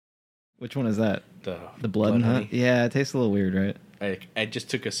Which one is that? The Blood and honey. Honey? Yeah, it tastes a little weird, right? I just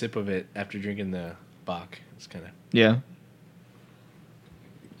took a sip of it after drinking the Bach. It's kind of... Yeah.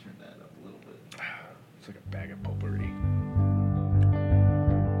 Turn that up a little bit. It's like a bag of potpourri.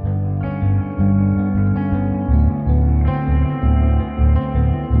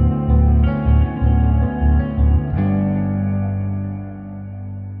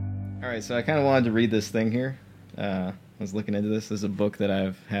 All right, so I kind of wanted to read this thing here. I was looking into this. This is a book that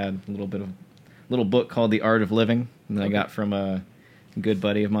I've had a little book called The Art of Living, and I got from a good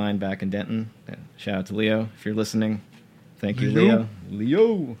buddy of mine back in Denton. Shout out to Leo if you're listening. Thank you, Leo.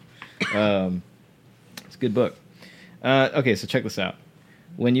 Leo. It's a good book. Okay, so check this out.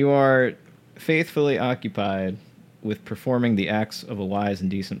 When you are faithfully occupied with performing the acts of a wise and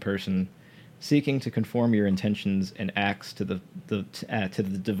decent person, seeking to conform your intentions and acts to the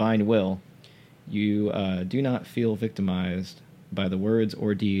divine will, you do not feel victimized by the words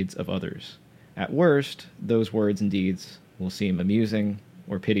or deeds of others. At worst, those words and deeds will seem amusing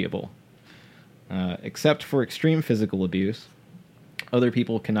or pitiable. Except for extreme physical abuse, other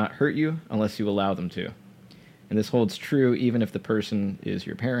people cannot hurt you unless you allow them to. And this holds true even if the person is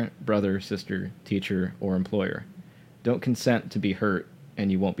your parent, brother, sister, teacher, or employer. Don't consent to be hurt, and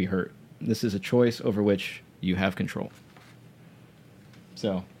you won't be hurt. This is a choice over which you have control.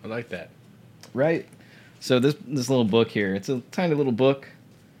 So, I like that. right? So this little book here, it's a tiny little book,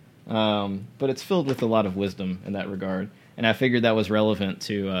 but it's filled with a lot of wisdom in that regard. And I figured that was relevant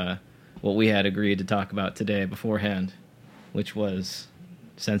to what we had agreed to talk about today beforehand, which was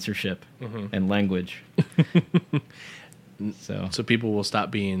censorship and language. So people will stop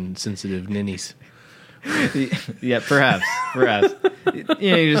being sensitive ninnies. Yeah, perhaps.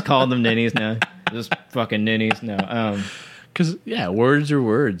 You just call them ninnies now. Just fucking ninnies. No. Because words are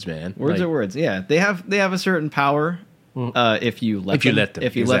words, man. Words are words. Yeah, they have a certain power if you let them.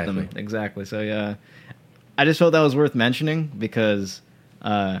 If you let them, exactly. So yeah, I just felt that was worth mentioning because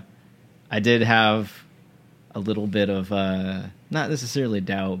I did have a little bit of not necessarily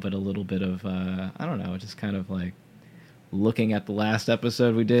doubt, but a little bit of I don't know, just kind of like looking at the last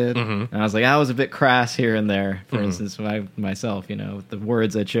episode we did, and I was like, I was a bit crass here and there. For instance, myself, with the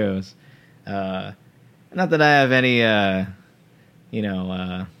words I chose. Not that I have any, I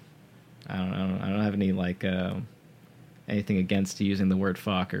don't have any like anything against using the word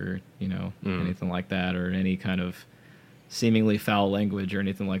fuck or anything like that, or any kind of seemingly foul language or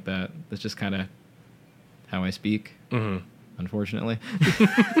anything like that. That's just kind of how I speak. Unfortunately,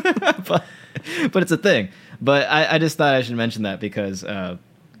 but it's a thing. But I just thought I should mention that because, as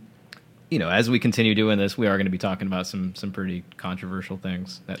we continue doing this, we are going to be talking about some pretty controversial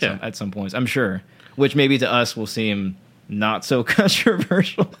things at some points, I'm sure, which maybe to us will seem not so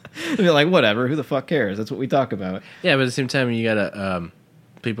controversial. Be like, whatever, who the fuck cares? That's what we talk about. Yeah, but at the same time, you gotta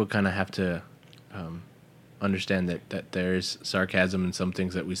people kind of have to understand that there is sarcasm in some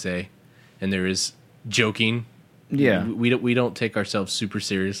things that we say, and there is joking. Yeah, we don't take ourselves super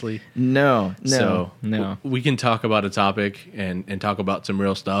seriously. No. We can talk about a topic and talk about some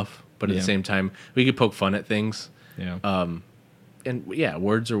real stuff, but at the same time, we could poke fun at things. Yeah.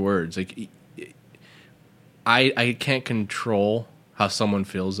 Words are words. Like, I can't control how someone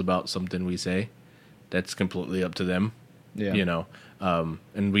feels about something we say. That's completely up to them. Yeah.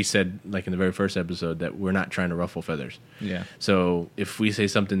 And we said, like in the very first episode, that we're not trying to ruffle feathers. Yeah. So if we say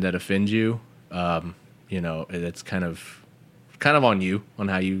something that offends you, it's kind of on you, on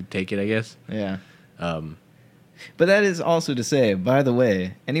how you take it, I guess. Yeah. But that is also to say, by the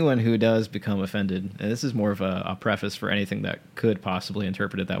way, anyone who does become offended, and this is more of a preface for anything that could possibly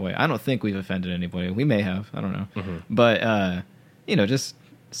interpret it that way. I don't think we've offended anybody. We may have. I don't know. But, just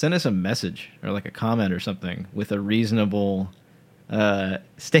send us a message or like a comment or something with a reasonable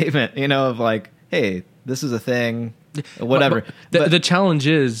statement, of like, hey, this is a thing, whatever. The challenge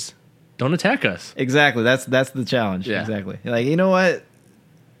is, don't attack us. Exactly. That's the challenge. Yeah. Exactly. Like, you know what?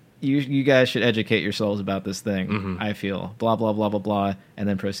 You guys should educate yourselves about this thing. I feel blah blah blah blah blah, and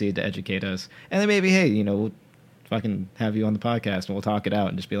then proceed to educate us. And then maybe, hey, we'll fucking have you on the podcast and we'll talk it out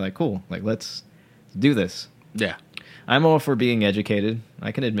and just be like, cool, like let's do this. Yeah, I'm all for being educated.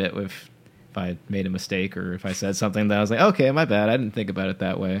 I can admit if I made a mistake or if I said something that I was like, okay, my bad, I didn't think about it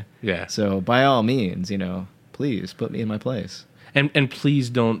that way. Yeah. So by all means, please put me in my place. And please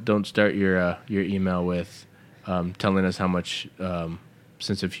don't start your email with telling us how much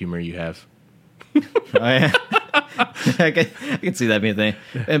sense of humor you have. Oh, yeah. I can see that being a thing.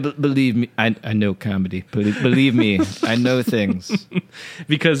 And believe me, I know comedy. Believe me, I know things.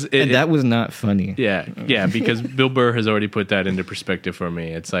 Because that was not funny. Yeah, because Bill Burr has already put that into perspective for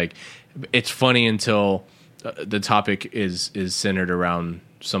me. It's like, it's funny until the topic is centered around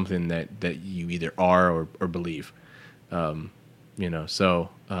something that you either are or believe. So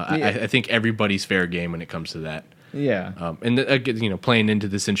I think everybody's fair game when it comes to that. Yeah. And playing into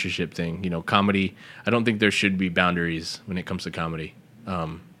the censorship thing, comedy, I don't think there should be boundaries when it comes to comedy.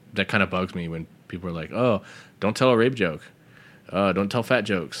 That kind of bugs me when people are like, oh, don't tell a rape joke. Don't tell fat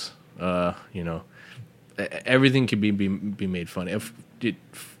jokes. Everything can be made funny.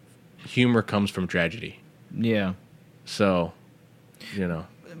 Humor comes from tragedy. Yeah. So,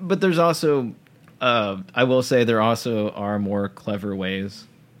 But there's also, I will say there also are more clever ways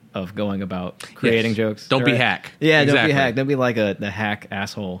of going about creating jokes. Don't be hack. Yeah, exactly. Don't be hack. Don't be like the hack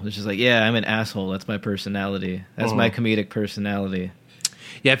asshole. It's just like, yeah, I'm an asshole. That's my personality. That's my comedic personality.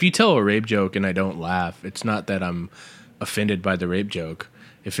 Yeah, if you tell a rape joke and I don't laugh, it's not that I'm offended by the rape joke.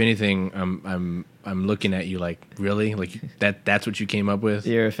 If anything, I'm looking at you like, really? Like that's what you came up with?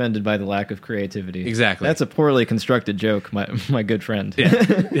 You're offended by the lack of creativity. Exactly. That's a poorly constructed joke, my good friend.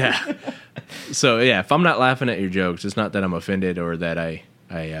 Yeah. Yeah. So yeah, if I'm not laughing at your jokes, it's not that I'm offended or that I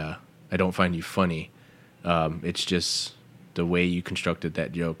don't find you funny. It's just the way you constructed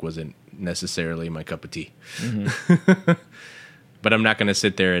that joke wasn't necessarily my cup of tea. Mm-hmm. But I'm not going to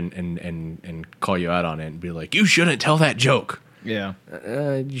sit there and call you out on it and be like, you shouldn't tell that joke. Yeah.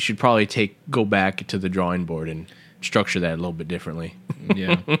 You should probably go back to the drawing board and structure that a little bit differently.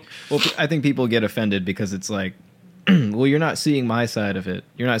 Yeah. Well, I think people get offended because it's like, well, you're not seeing my side of it.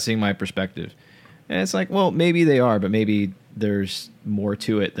 You're not seeing my perspective. And it's like, well, maybe they are, but maybe there's more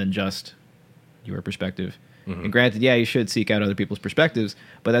to it than just your perspective. Mm-hmm. And granted, yeah, you should seek out other people's perspectives,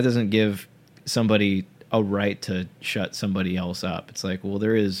 but that doesn't give somebody a right to shut somebody else up. It's like, well,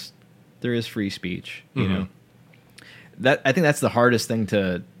 there is free speech, you know. That I think that's the hardest thing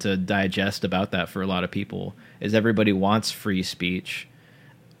to digest about that for a lot of people is everybody wants free speech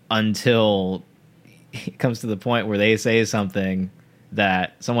until it comes to the point where they say something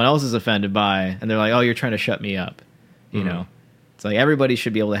that someone else is offended by, and they're like, "Oh, you're trying to shut me up," you know. It's like everybody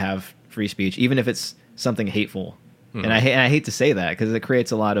should be able to have free speech, even if it's something hateful. And I hate to say that because it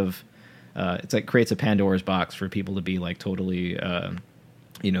creates a lot of creates a Pandora's box for people to be like totally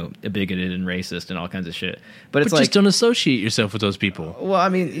bigoted and racist and all kinds of shit. But it's like, just don't associate yourself with those people. Well, I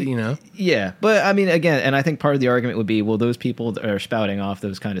mean, yeah, but I mean, again, and I think part of the argument would be, well, those people that are spouting off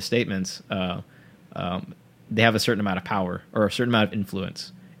those kind of statements, they have a certain amount of power or a certain amount of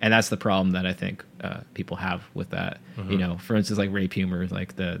influence. And that's the problem that I think people have with that. For instance, like rape humor,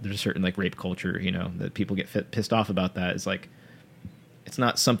 like there's a certain like rape culture, that people get pissed off about. That it's like, it's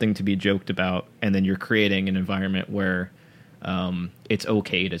not something to be joked about, and then you're creating an environment where it's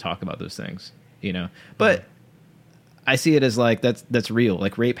okay to talk about those things, But I see it as like that's real.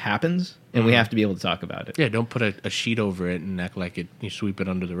 Like rape happens, and we have to be able to talk about it. Yeah, don't put a sheet over it and act like you sweep it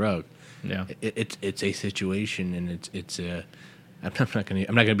under the rug. Yeah, it's a situation, and it's a. I'm not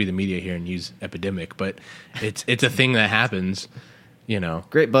gonna be the media here and use epidemic, but it's a thing that happens.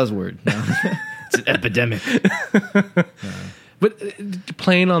 Great buzzword. It's an epidemic. But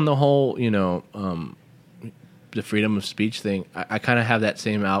playing on the whole, the freedom of speech thing, I kind of have that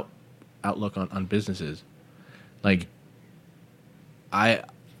same outlook on businesses. Like,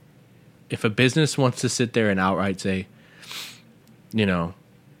 if a business wants to sit there and outright say,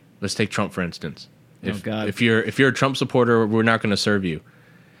 let's take Trump for instance. If you're a Trump supporter, we're not going to serve you.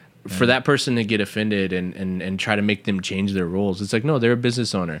 Yeah. For that person to get offended and try to make them change their rules, it's like, no, they're a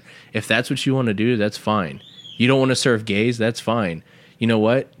business owner. If that's what you want to do, that's fine. You don't want to serve gays, that's fine. You know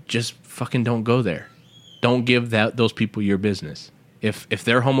what? Just fucking don't go there. Don't give those people your business. If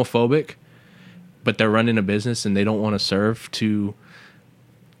they're homophobic, but they're running a business and they don't want to serve to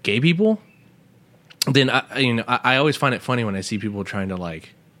gay people, then I always find it funny when I see people trying to like,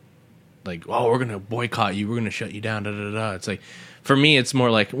 oh, we're gonna boycott you, we're gonna shut you down, da da da. It's like, for me, it's more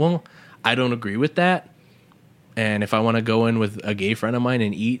like, well, I don't agree with that. And if I want to go in with a gay friend of mine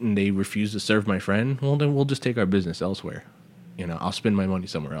and eat and they refuse to serve my friend, well, then we'll just take our business elsewhere. I'll spend my money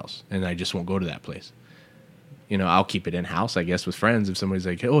somewhere else and I just won't go to that place. I'll keep it in-house, I guess, with friends. If somebody's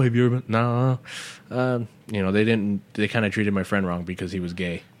like, oh, have you ever been? No. They kind of treated my friend wrong because he was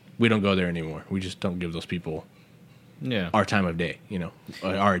gay. We don't go there anymore. We just don't give those people our time of day,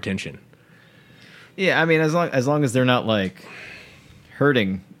 our attention. Yeah, I mean, as long as they're not like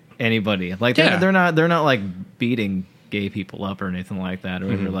hurting anybody, like they're not like beating gay people up or anything like that,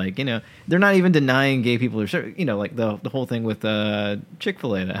 or they're like, they're not even denying gay people, or like the whole thing with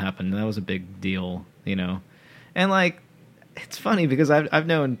Chick-fil-A that happened. That was a big deal, and like it's funny because I've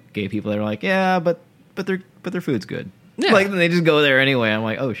known gay people that are like, yeah, but their food's good, like they just go there anyway. I'm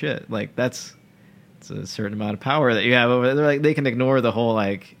like, oh shit, like it's a certain amount of power that you have over there. They're like, they can ignore the whole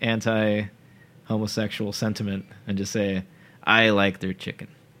like anti-homosexual sentiment and just say, I like their chicken.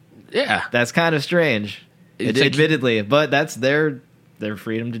 Yeah. That's kind of strange, admittedly, but that's their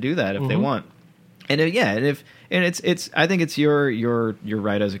freedom to do that if they want. And it's I think it's your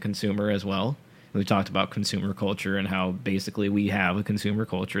right as a consumer as well. We've talked about consumer culture and how basically we have a consumer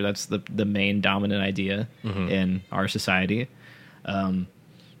culture. That's the main dominant idea in our society.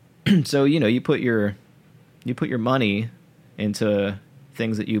 So you put your money into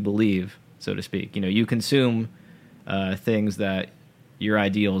things that you believe, so to speak. You consume things that your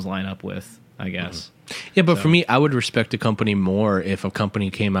ideals line up with, I guess. Yeah, but for me, I would respect a company more if a company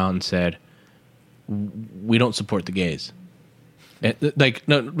came out and said, "We don't support the gays." Like,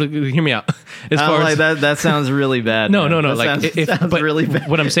 no, hear me out. As far as that sounds really bad. No. That sounds really bad.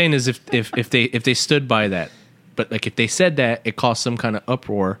 What I'm saying is, if they stood by that, but like if they said that, it caused some kind of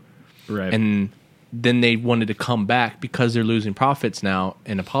uproar, right? And then they wanted to come back because they're losing profits now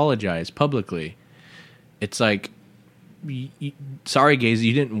and apologize publicly. It's like, sorry, gays,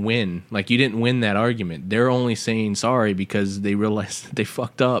 you didn't win. Like, you didn't win that argument. They're only saying sorry because they realized they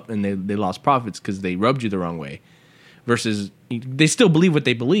fucked up and they lost profits because they rubbed you the wrong way. Versus, they still believe what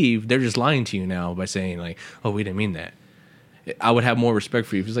they believe. They're just lying to you now by saying, like, oh, we didn't mean that. I would have more respect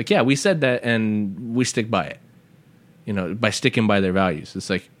for you if it's like, yeah, we said that and we stick by it. By sticking by their values. It's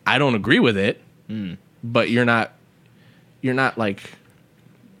like, I don't agree with it, but you're not like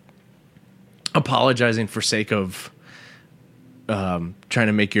apologizing for sake of trying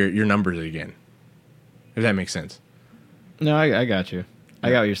to make your numbers again. If that makes sense. No, I got you.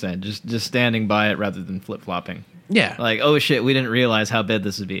 I got what you're saying. Just standing by it rather than flip-flopping. Yeah. Like, oh shit, we didn't realize how bad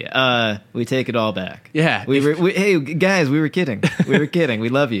this would be. We take it all back. Yeah. Hey guys, we were kidding. We were kidding. We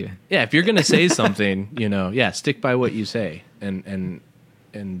love you. Yeah, if you're gonna say something, stick by what you say and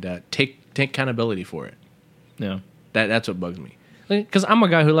take accountability for it. Yeah. That's what bugs me. Because I'm a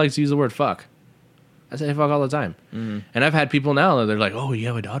guy who likes to use the word fuck. I say fuck all the time. Mm-hmm. And I've had people now that they're like, oh, you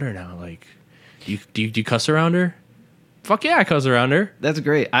have a daughter now. Like, do you cuss around her? Fuck yeah, I cuss around her. That's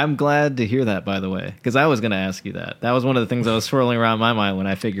great. I'm glad to hear that, by the way, because I was going to ask you that. That was one of the things I was swirling around my mind when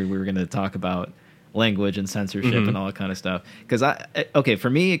I figured we were going to talk about language and censorship and all that kind of stuff. Because for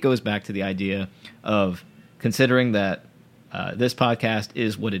me, it goes back to the idea of considering that this podcast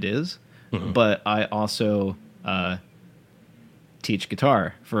is what it is, but I also teach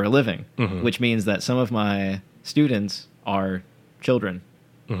guitar for a living, which means that some of my students are children.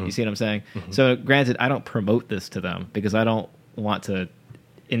 You see what I'm saying? So granted, I don't promote this to them because I don't want to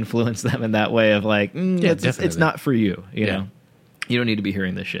influence them in that way of like, it's not for you, you know? You don't need to be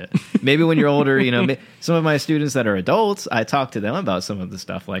hearing this shit. Maybe when you're older, some of my students that are adults, I talk to them about some of the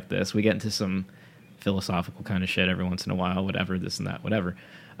stuff like this. We get into some philosophical kind of shit every once in a while, whatever, this and that, whatever.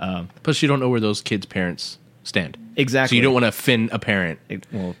 Plus, you don't know where those kids' parents stand. Exactly. So you don't want to offend a parent.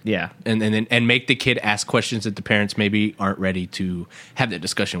 Well, yeah. And make the kid ask questions that the parents maybe aren't ready to have that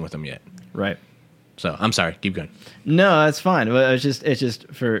discussion with them yet. Right. So I'm sorry. Keep going. No, that's fine. But it's just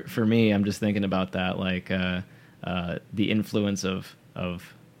for me, I'm just thinking about that, like the influence of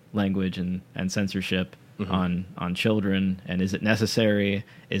language and censorship on children, and is it necessary?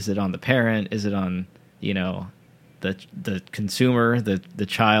 Is it on the parent? Is it on the consumer, the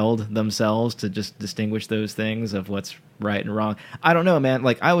child themselves to just distinguish those things of what's right and wrong? I don't know, man.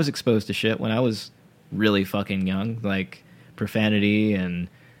 Like, I was exposed to shit when I was really fucking young, like profanity and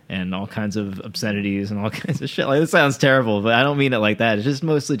all kinds of obscenities and all kinds of shit. Like, it sounds terrible, but I don't mean it like that. It's just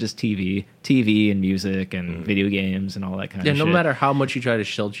mostly just TV and music and video games and all that kind of shit. Yeah, no matter how much you try to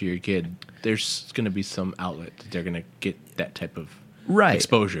shelter your kid, there's going to be some outlet that they're going to get that type of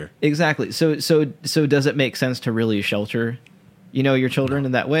exposure. Exactly. So does it make sense to really shelter, your children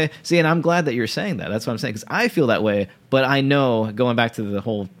in that way? See, and I'm glad that you're saying that. That's what I'm saying, because I feel that way. But I know, going back to the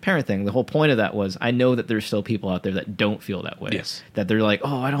whole parent thing, the whole point of that was I know that there's still people out there that don't feel that way. Yes. That they're like,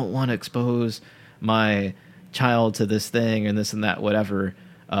 oh, I don't want to expose my child to this thing and this and that, whatever,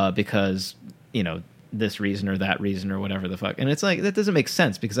 because, this reason or that reason or whatever the fuck. And it's like, that doesn't make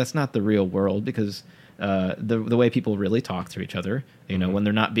sense, because that's not the real world, because the way people really talk to each other, when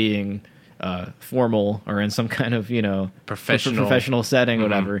they're not being formal or in some kind of professional setting,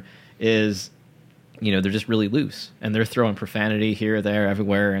 whatever, is they're just really loose, and they're throwing profanity here, there,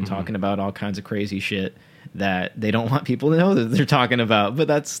 everywhere, and talking about all kinds of crazy shit that they don't want people to know that they're talking about. But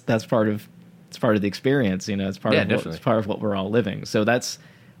that's part of the experience, it's part of what we're all living. So that's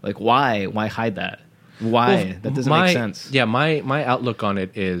like, why hide that? Why? That doesn't make sense. Yeah, my outlook on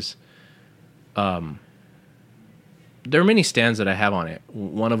it is, there are many stands that I have on it.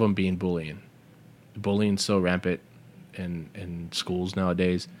 One of them being bullying. Bullying's so rampant in schools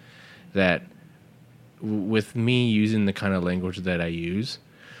nowadays that with me using the kind of language that I use,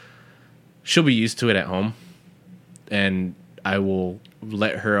 she'll be used to it at home. And I will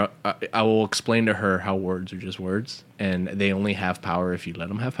let her. I will explain to her how words are just words, and they only have power if you let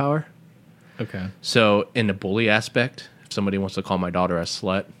them have power. Okay. So in the bully aspect, if somebody wants to call my daughter a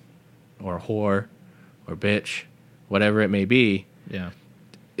slut, or a whore, or bitch, whatever it may be, yeah,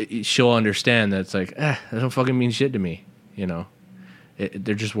 she'll understand that it's like, that don't fucking mean shit to me. You know,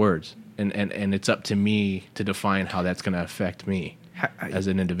 they're just words, and it's up to me to define how that's going to affect me as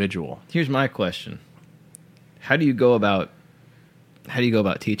an individual. Here's my question: How do you go about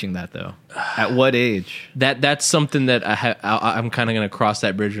teaching that though? At what age? That's something that I'm kind of going to cross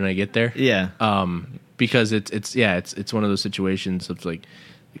that bridge when I get there. Yeah. Because it's one of those situations of like,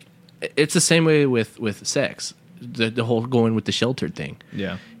 it's the same way with sex. The whole going with the sheltered thing.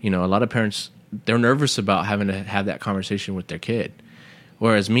 Yeah. You know, a lot of parents, they're nervous about having to have that conversation with their kid.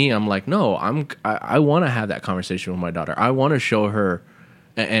 Whereas me, I'm like, no, I want to have that conversation with my daughter. I want to show her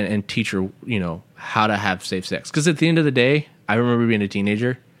and teach her, you know, how to have safe sex. Because at the end of the day, I remember being a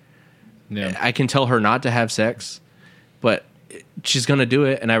teenager. Yeah. I can tell her not to have sex, but she's going to do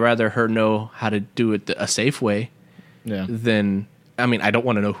it. And I'd rather her know how to do it a safe way than, I mean, I don't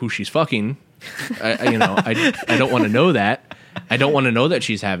want to know who she's fucking. I don't want to know that. I don't want to know that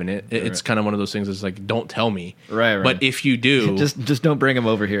she's having it. It's kind of one of those things that's like, don't tell me. Right. But if you do, just don't bring him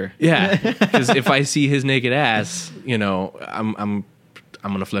over here. Yeah. Because if I see his naked ass, you know, I'm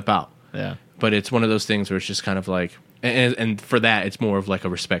gonna flip out. Yeah. But it's one of those things where it's just kind of like, and for that, it's more of like a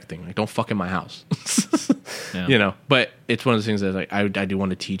respect thing. Like, don't fuck in my house. You know. But it's one of those things that like I do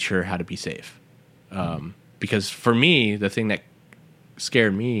want to teach her how to be safe. Because for me, the thing that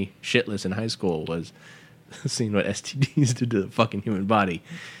scared me shitless in high school was seeing what STDs do to the fucking human body.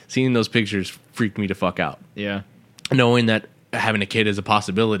 Seeing those pictures freaked me to fuck out. Yeah. Knowing that having a kid is a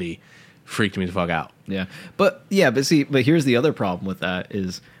possibility freaked me the fuck out. Yeah. But here's the other problem with that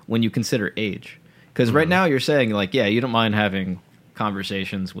is when you consider age. Because right now you're saying like, yeah, you don't mind having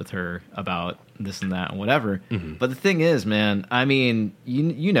conversations with her about this and that and whatever. Mm-hmm. But the thing is, man, I mean,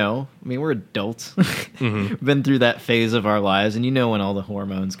 you know, I mean, we're adults. Been through that phase of our lives, and you know when all the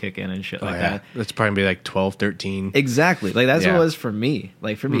hormones kick in and shit that. That's probably like 12, 13. Exactly. Like, that's what it was for me.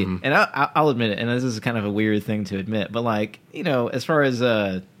 Like, for me. And I'll admit it, and this is kind of a weird thing to admit, but like, you know, as far as,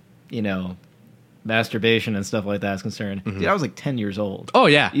 you know, masturbation and stuff like that is concerned, dude, I was like 10 years old. Oh,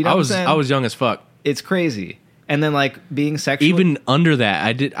 yeah. You know I was young as fuck. It's crazy. And then, like, being sexual... Even under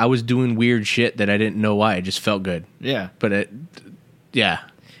that, I was doing weird shit that I didn't know why. It just felt good. Yeah. But yeah.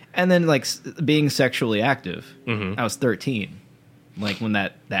 And then, like, being sexually active. I was 13, like, when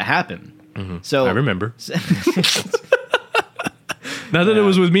that happened. So I remember. Not that it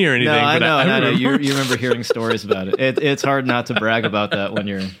was with me or anything. No, I but know. I know. You remember hearing stories about it. It's hard not to brag about that when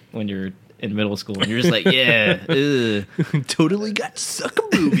you're in middle school. And you're just like, yeah. Totally got suck a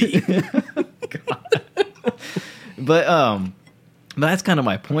booby. But that's kind of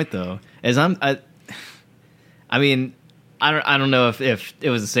my point, though. Is I mean, I don't know if it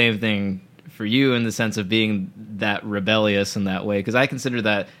was the same thing for you in the sense of being that rebellious in that way, because I consider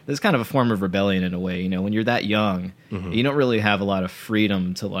that this kind of a form of rebellion in a way. You know, when you're that young, you don't really have a lot of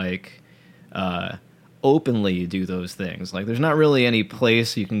freedom to like openly do those things. Like, there's not really any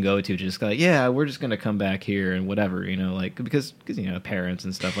place you can go to just like, yeah, we're just gonna come back here and whatever, you know, like because you know, parents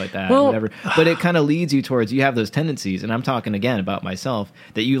and stuff like that, whatever. But it kind of leads you towards, you have those tendencies, and I'm talking again about myself,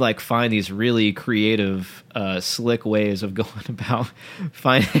 that you like find these really creative, slick ways of going about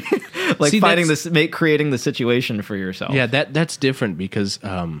finding creating the situation for yourself. Yeah, that's different because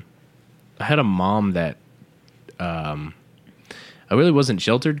I had a mom that I really wasn't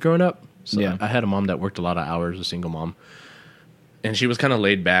sheltered growing up. So yeah. I had a mom that worked a lot of hours, a single mom. And she was kind of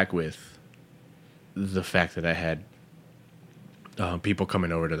laid back with the fact that I had people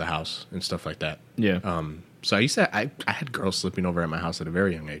coming over to the house and stuff like that. Yeah. So I had girls sleeping over at my house at a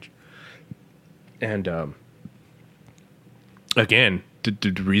very young age. And again,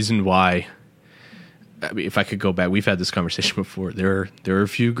 the reason why, I mean, if I could go back, we've had this conversation before. There are a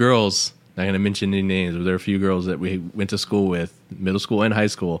few girls, not going to mention any names, but there are a few girls that we went to school with, middle school and high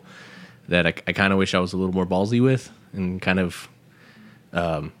school, that I kind of wish I was a little more ballsy with and kind of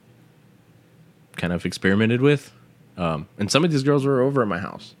experimented with. And some of these girls were over at my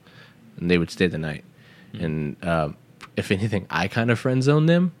house, and they would stay the night. And if anything, I kind of friend zoned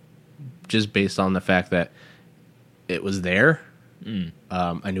them, just based on the fact that it was there.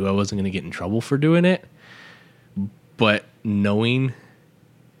 I knew I wasn't going to get in trouble for doing it, but knowing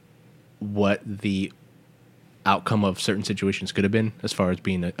what the outcome of certain situations could have been, as far as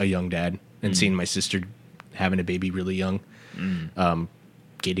being a young dad and seeing my sister having a baby really young,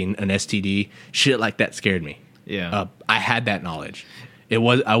 getting an STD, shit like that scared me. Yeah. I had that knowledge. I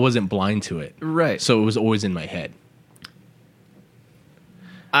wasn't blind to it. Right. So it was always in my head.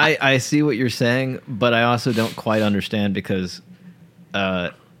 I see what you're saying, but I also don't quite understand because,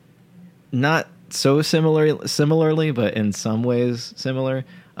 not so similarly, but in some ways similar.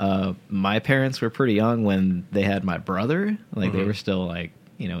 My parents were pretty young when they had my brother. Like they were still like,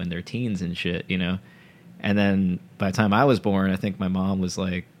 in their teens and shit, And then by the time I was born, I think my mom was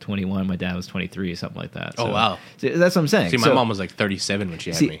like 21, my dad was 23, something like that. So, oh, wow. So that's what I'm saying. See, my mom was like 37 when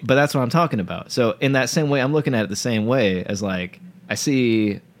she had me. But that's what I'm talking about. So in that same way, I'm looking at it the same way as like, I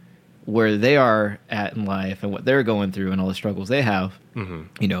see where they are at in life and what they're going through and all the struggles they have,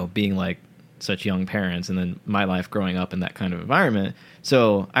 being like such young parents, and then my life growing up in that kind of environment.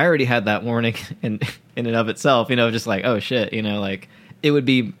 So I already had that warning in and of itself, just like, oh shit, like it would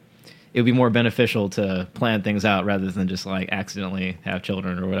be more beneficial to plan things out rather than just like accidentally have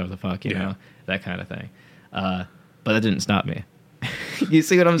children or whatever the fuck, you know, that kind of thing. But that didn't stop me. You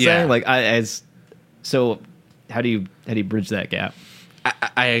see what I'm saying? Like so how do you bridge that gap?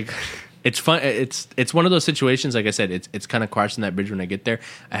 It's fun. It's one of those situations. Like I said, it's kind of crossing that bridge when I get there.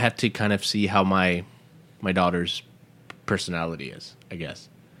 I have to kind of see how my daughter's personality is, I guess,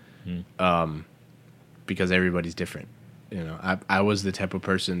 because everybody's different. I was the type of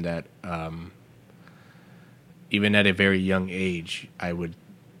person that, even at a very young age, I would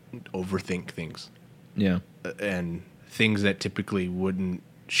overthink things. Yeah, and things that typically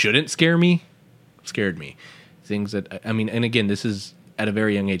shouldn't scare me, scared me. Things that and again, this is. At a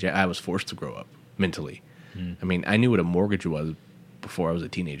very young age, I was forced to grow up mentally. I mean, I knew what a mortgage was before I was a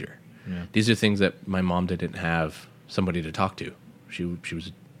teenager. Yeah. These are things that my mom didn't have somebody to talk to. She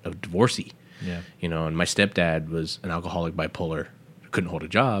was a divorcee. Yeah. And my stepdad was an alcoholic, bipolar, couldn't hold a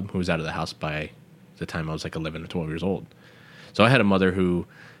job, who was out of the house by the time I was like 11 or 12 years old. So I had a mother who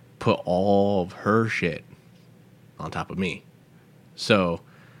put all of her shit on top of me. So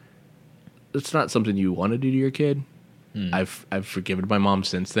it's not something you want to do to your kid. I've forgiven my mom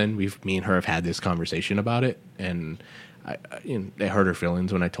since then. Me and her have had this conversation about it, and it hurt her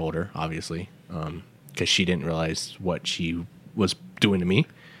feelings when I told her, obviously, because she didn't realize what she was doing to me,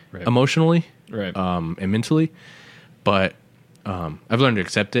 emotionally, and mentally. But I've learned to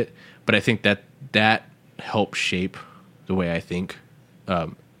accept it. But I think that helped shape the way I think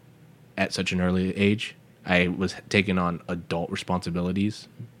at such an early age. I was taking on adult responsibilities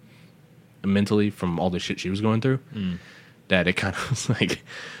mentally from all the shit she was going through, that it kind of was like,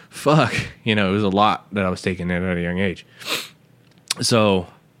 fuck, it was a lot that I was taking in at a young age. So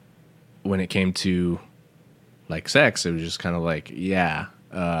when it came to like sex, it was just kind of like,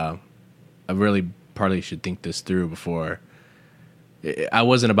 I really probably should think this through before. I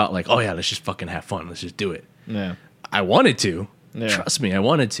wasn't about like, oh yeah, let's just fucking have fun. Let's just do it. Yeah. I wanted to, trust me, I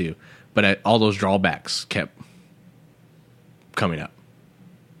wanted to, but all those drawbacks kept coming up.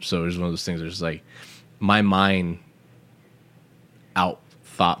 So it was one of those things where it's like my mind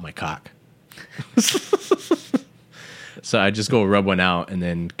out-thought my cock. So I just go rub one out and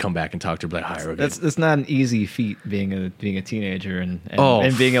then come back and talk to her like, hi, we're good. That's not an easy feat being a teenager and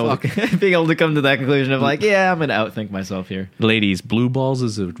being able to come to that conclusion of like, I'm gonna outthink myself here. Ladies, blue balls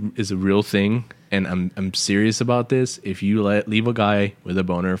is a real thing, and I'm serious about this. If you leave a guy with a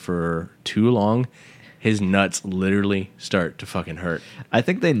boner for too long, his nuts literally start to fucking hurt. I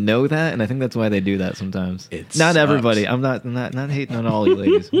think they know that, and I think that's why they do that sometimes. Not everybody. I'm not hating on all you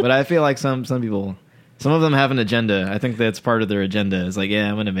ladies, but I feel like some people, some of them have an agenda. I think that's part of their agenda. It's like,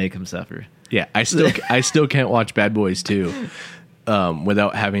 I'm going to make him suffer. Yeah, I still can't watch Bad Boys 2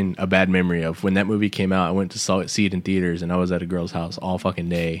 without having a bad memory of when that movie came out. I went to see it in theaters, and I was at a girl's house all fucking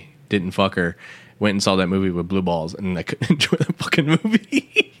day. Didn't fuck her. Went and saw that movie with blue balls, and I couldn't enjoy that fucking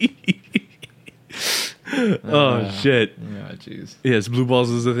movie. Oh shit! Yeah, jeez. Yes, blue balls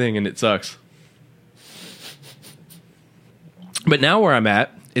is a thing, and it sucks. But now where I'm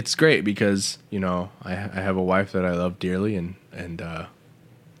at, it's great because I have a wife that I love dearly, and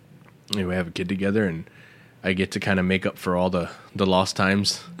we have a kid together, and I get to kind of make up for all the lost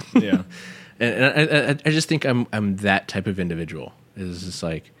times. Yeah, and I just think I'm that type of individual. It's just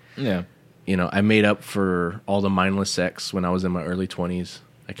like I made up for all the mindless sex when I was in my early 20s.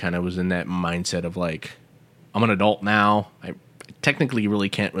 I kind of was in that mindset of like, I'm an adult now. I technically really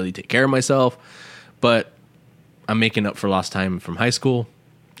can't really take care of myself, but I'm making up for lost time from high school.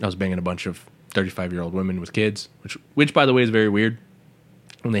 I was banging a bunch of 35-year-old women with kids, which by the way is very weird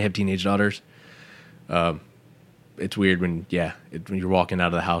when they have teenage daughters. It's weird when you're walking out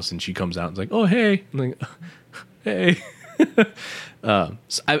of the house and she comes out and is like, oh, hey. I'm like, hey. So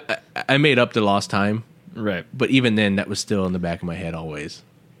I made up the lost time. Right. But even then, that was still in the back of my head always.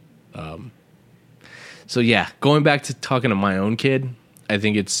 So going back to talking to my own kid, I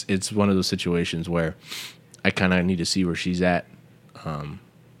think it's one of those situations where I kind of need to see where she's at.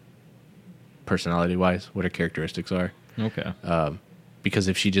 personality wise, what her characteristics are. Okay. Because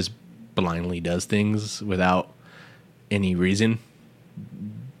if she just blindly does things without any reason,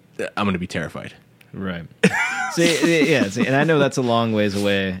 I'm going to be terrified. Right. See, and I know that's a long ways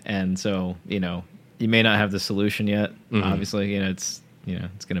away, and so, you know, you may not have the solution yet. Obviously, it's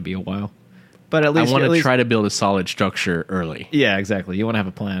going to be a while. But at least I want to try to build a solid structure early. Yeah, exactly. You want to have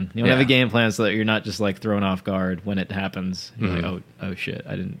a plan. You want to have a game plan so that you're not just like thrown off guard when it happens. You're like, oh shit,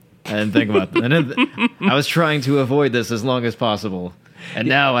 I didn't think about that. I was trying to avoid this as long as possible, and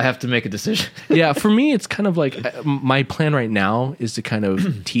now I have to make a decision. Yeah, for me, it's kind of like my plan right now is to kind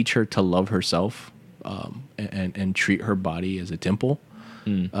of teach her to love herself, and treat her body as a temple.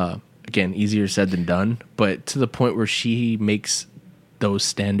 Again, easier said than done, but to the point where she makes those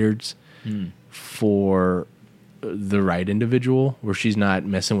standards for the right individual, where she's not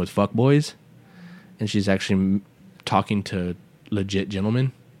messing with fuckboys and she's actually talking to legit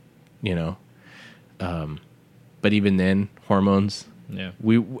gentlemen, you know. But even then, hormones. Yeah.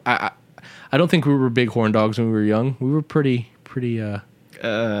 I don't think we were big horn dogs when we were young. We were pretty well,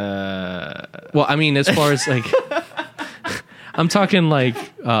 I mean, as far as like I'm talking like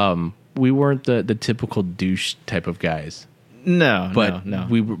we weren't the typical douche type of guys. No. But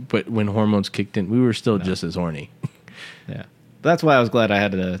when hormones kicked in, we were still just as horny. Yeah, that's why I was glad I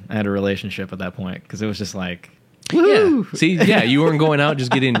had a relationship at that point, because it was just like, woo! Yeah. See, yeah, you weren't going out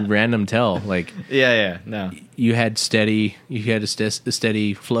just getting random tell. Like, no, you had a steady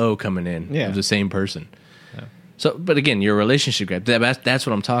flow coming in of the same person. Yeah. So, but again, your relationship guy, that's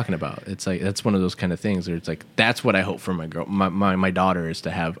what I'm talking about. It's like that's one of those kind of things where it's like that's what I hope for my girl, my daughter, is to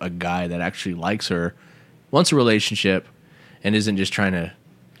have a guy that actually likes her, wants a relationship, and isn't just trying to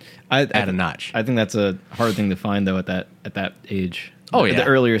add a notch. I think that's a hard thing to find, though, at that age. Oh, yeah. The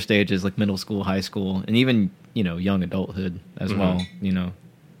earlier stages, like middle school, high school, and even, you know, young adulthood as well. You know,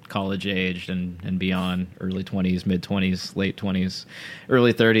 college aged and beyond, early 20s, mid 20s, late 20s,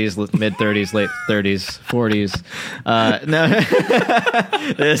 early 30s, mid 30s, late 30s, 40s. No,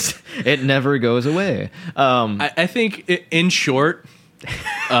 it never goes away. I think, in short,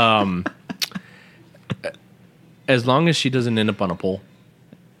 as long as she doesn't end up on a pole.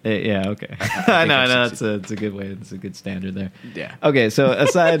 Yeah, okay. I know. It's a good way. It's a good standard there. Yeah. Okay, so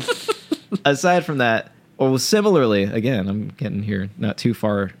aside from that, or similarly, again, I'm getting here not too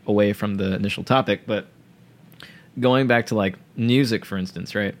far away from the initial topic, but going back to like music, for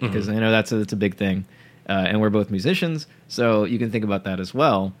instance, right? Because I know that's a big thing, and we're both musicians, so you can think about that as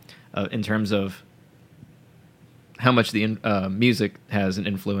well, in terms of how much the music has an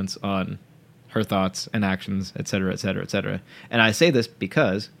influence on her thoughts and actions, et cetera, et cetera, et cetera. And I say this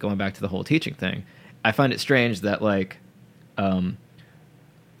because, going back to the whole teaching thing, I find it strange that, like, you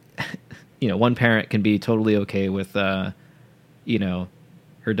know, one parent can be totally okay with, you know,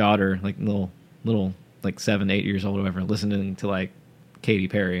 her daughter, like little, like 7, 8 years old, or whatever, listening to like Katy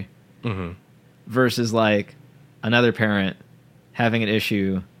Perry, versus like another parent having an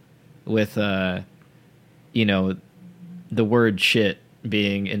issue with, you know, the word shit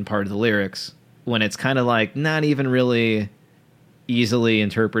being in part of the lyrics, when it's kind of like not even really easily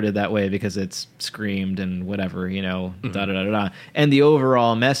interpreted that way because it's screamed and whatever, you know, da da da da. And the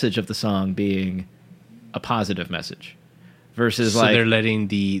overall message of the song being a positive message, versus so they're letting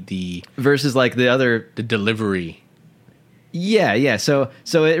the versus like the delivery. Yeah. So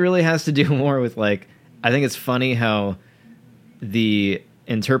it really has to do more with, like, I think it's funny how the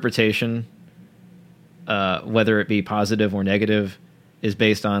interpretation, whether it be positive or negative, is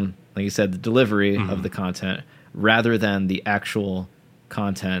based on, like you said, the delivery of the content rather than the actual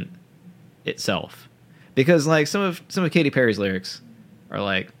content itself. Because like some of Katy Perry's lyrics are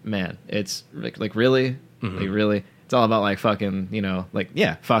like, man, it's like really, like really, it's all about like fucking, you know, like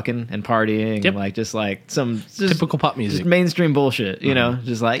fucking and partying, and like just like some typical pop music, just mainstream bullshit, you know,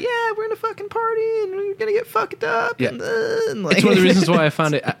 just like we're gonna fucking party and we're gonna get fucked up. Yeah, and like, it's one of the reasons why I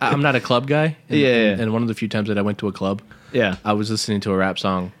found it. I'm not a club guy. And one of the few times that I went to a club, I was listening to a rap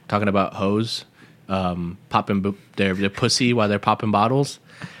song talking about hoes popping their pussy while they're popping bottles.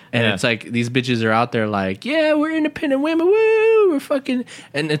 And it's like these bitches are out there like, we're independent women, woo, we're fucking,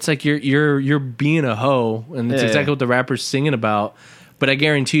 and it's like you're being a hoe, and it's exactly what the rapper's singing about. But I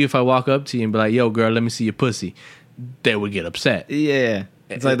guarantee you, if I walk up to you and be like, yo, girl, let me see your pussy, they would get upset. Yeah,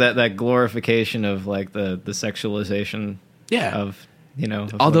 it's like that glorification of like the sexualization. Of, you know.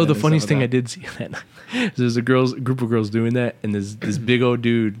 Although the funniest thing I did see there's a group of girls doing that, and this big old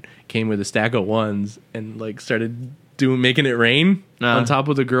dude came with a stack of ones and like started making it rain on top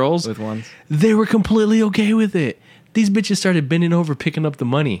of the girls with ones. They were completely okay with it. These bitches started bending over picking up the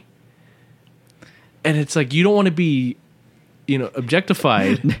money, and it's like you don't want to be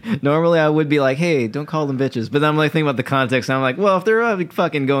objectified. Normally, I would be like, "Hey, don't call them bitches," but then I'm like thinking about the context. And I'm like, "Well, if they're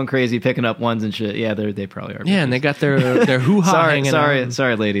fucking going crazy, picking up ones and shit, yeah, they probably are." Yeah, bitches. and they got their hoo ha hanging out.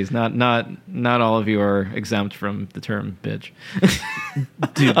 Sorry, ladies. Not all of you are exempt from the term bitch.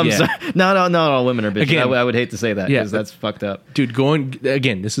 Dude, I'm sorry. Not all women are bitches. Again, I would hate to say that because that's fucked up. Dude,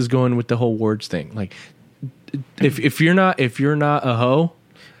 this is going with the whole words thing. Like, if you're not a hoe,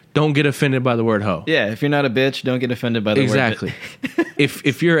 don't get offended by the word hoe. Yeah, if you're not a bitch, don't get offended by the word bitch. Exactly.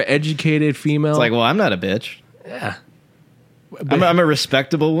 if you're an educated female, it's like, well, I'm not a bitch. Yeah. I'm a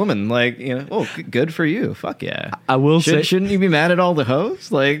respectable woman. Like, oh, good for you. Fuck yeah. I will say, shouldn't you be mad at all the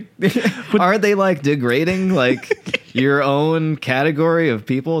hoes? Like, aren't they like degrading like your own category of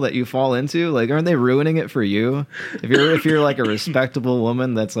people that you fall into? Like, aren't they ruining it for you? If you're like a respectable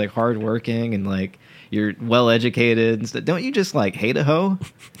woman that's like hardworking and like you're well educated and stuff, don't you just like hate a hoe?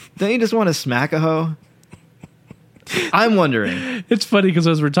 Don't you just want to smack a hoe? I'm wondering. It's funny because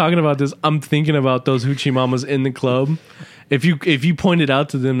as we're talking about this, I'm thinking about those hoochie mamas in the club. If you pointed out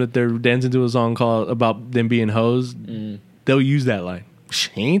to them that they're dancing to a song called about them being hoes, they'll use that line.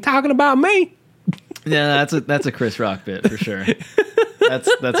 She ain't talking about me. Yeah, that's a Chris Rock bit for sure. That's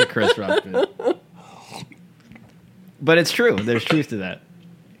a Chris Rock bit. But it's true. There's truth to that.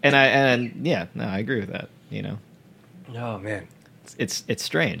 And I agree with that. Oh man, it's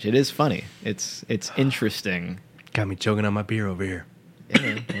strange. It is funny. It's interesting. Got me choking on my beer over here.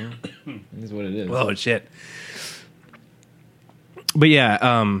 Yeah. It is what it is. Oh shit. But yeah,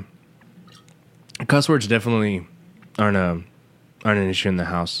 cuss words definitely aren't an issue in the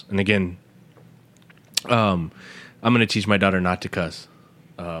house. And again, I'm going to teach my daughter not to cuss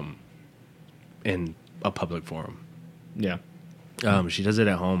in a public forum. Yeah. She does it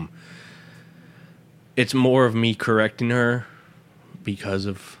at home. It's more of me correcting her because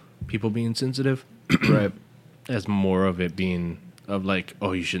of people being sensitive. Right. As more of it being of like,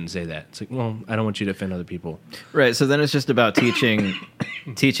 oh, you shouldn't say that. It's like, well, I don't want you to offend other people. Right. So then it's just about teaching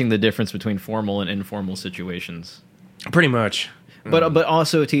the difference between formal and informal situations. Pretty much. But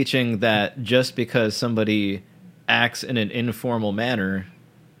also teaching that just because somebody acts in an informal manner,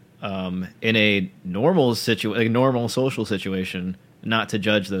 in a normal social situation, not to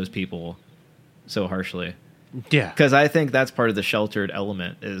judge those people so harshly. Yeah. Because I think that's part of the sheltered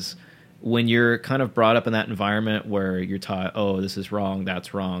element is when you're kind of brought up in that environment where you're taught, oh, this is wrong,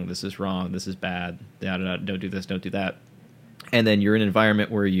 that's wrong, this is wrong, this is bad, don't do this, don't do that. And then you're in an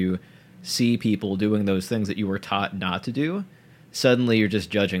environment where you see people doing those things that you were taught not to do. Suddenly you're just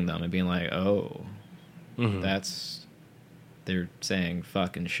judging them and being like, oh, they're saying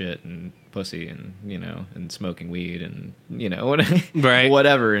fuck and shit and pussy and, and smoking weed and, right.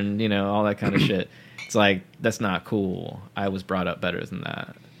 whatever and, all that kind of shit. It's like, that's not cool. I was brought up better than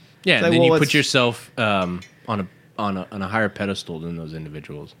that. Yeah, and then you put yourself on a higher pedestal than those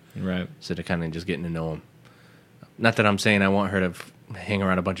individuals. Right. So to kind of just getting to know them. Not that I'm saying I want her to hang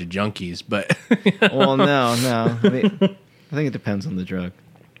around a bunch of junkies, but... Well, no. I think it depends on the drug.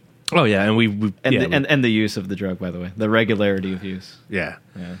 Oh, yeah, and and the use of the drug, by the way. The regularity of use. Yeah.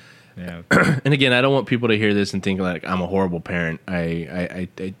 Yeah. And again, I don't want people to hear this and think like I'm a horrible parent. I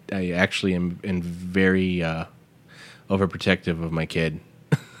actually am very overprotective of my kid.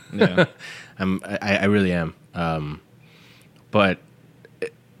 Yeah. I really am. But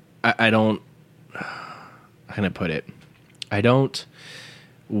I don't... How can I put it? I don't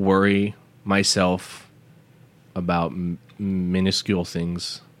worry myself about minuscule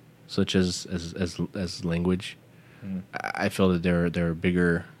things such as language. I feel that there are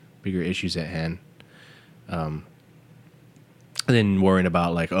bigger issues at hand than worrying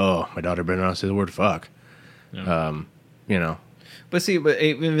about like, oh, my daughter better not say the word fuck. Yeah. But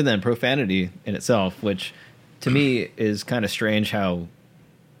even then, profanity in itself, which to me is kind of strange how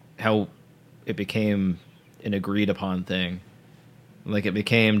it became an agreed upon thing. Like it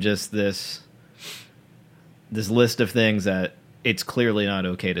became just this list of things that it's clearly not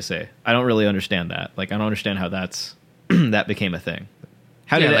okay to say. I don't really understand that. Like I don't understand how that became a thing.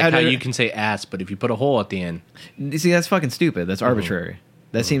 How you can say ass, but if you put a hole at the end. You see, that's fucking stupid. That's arbitrary.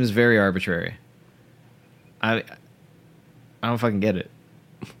 That seems very arbitrary. I don't fucking get it.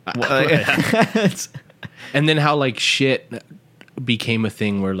 And then how like shit became a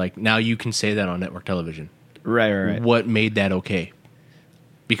thing where like now you can say that on network television. Right. What made that okay?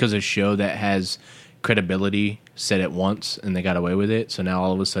 Because a show that has credibility said it once and they got away with it, so now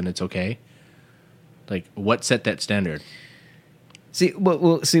all of a sudden it's okay. Like what set that standard? See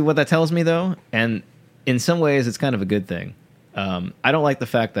what that tells me though, and in some ways it's kind of a good thing. I don't like the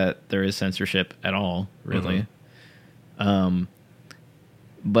fact that there is censorship at all, really.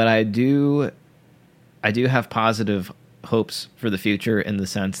 But I do have positive hopes for the future in the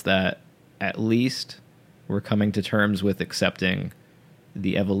sense that at least we're coming to terms with accepting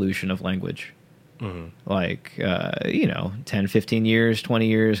the evolution of language. Mm-hmm. Like, 10, 15 years, 20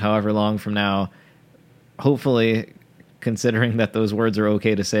 years, however long from now, hopefully, considering that those words are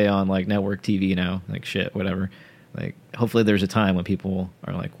okay to say on like network TV now, like shit, whatever. Like, hopefully there's a time when people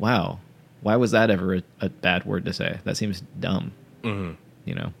are like, wow, why was that ever a bad word to say? That seems dumb.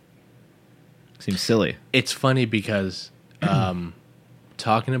 Mm-hmm. Seems silly. It's funny because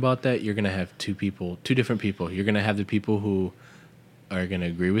talking about that, you're going to have two different people. You're going to have the people who are going to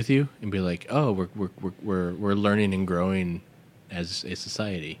agree with you and be like, oh, we're learning and growing as a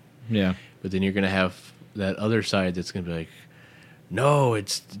society. Yeah. But then you're going to have that other side that's going to be like, no,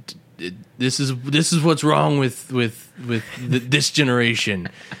 this is what's wrong with this generation.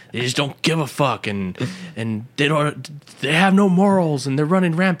 They just don't give a fuck, and they have no morals, and they're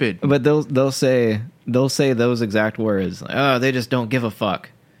running rampant. But they'll say those exact words. Like, oh, they just don't give a fuck.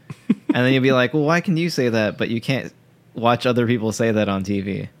 And then you'll be like, well, why can you say that, but you can't watch other people say that on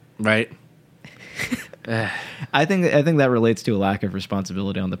TV? Right. I think that relates to a lack of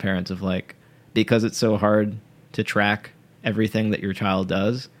responsibility on the parents of like, because it's so hard to track everything that your child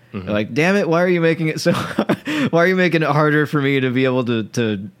does. Mm-hmm. They're like, damn it, why are you making it so hard? Why are you making it harder for me to be able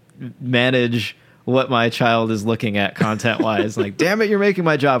to manage what my child is looking at content-wise? Like, damn it, you're making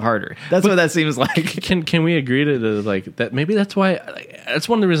my job harder. That's what that seems like. Can we agree to like that? Maybe that's why. That's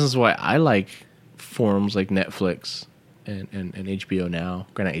one of the reasons why I like forums like Netflix and HBO now.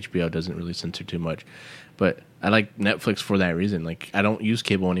 Granted, HBO doesn't really censor too much, but I like Netflix for that reason. Like, I don't use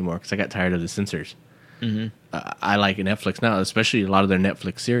cable anymore because I got tired of the censors. Mm-hmm. I like Netflix now, especially a lot of their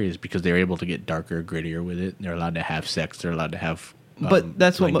Netflix series, because they're able to get darker, grittier with it. They're allowed to have sex. They're allowed to have but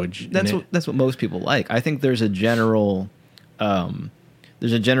that's what most people like. I think there's a general trend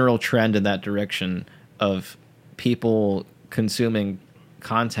in that direction of people consuming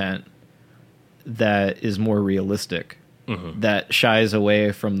content that is more realistic, mm-hmm. that shies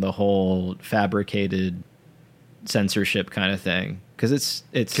away from the whole fabricated censorship kind of thing. Because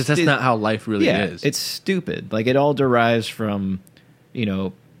that's not how life really is. It's stupid. Like, it all derives from,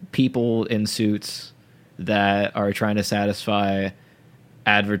 people in suits that are trying to satisfy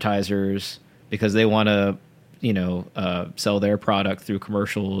advertisers because they want to, sell their product through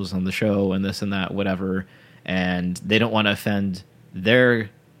commercials on the show and this and that, whatever. And they don't want to offend their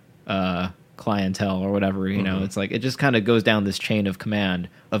clientele or whatever. Mm-hmm. It's like it just kind of goes down this chain of command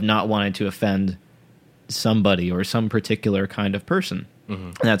of not wanting to offend somebody or some particular kind of person. Mm-hmm.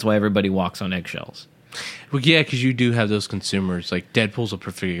 And that's why everybody walks on eggshells. Well, yeah, because you do have those consumers. Like, Deadpool's a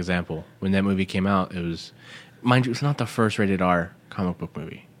perfect example. When that movie came out, it was, mind you, it's not the first rated R comic book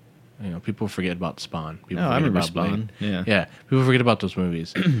movie. People forget about Spawn. I remember Spawn. Yeah, people forget about those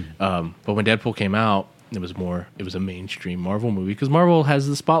movies. But when Deadpool came out, it was a mainstream Marvel movie because Marvel has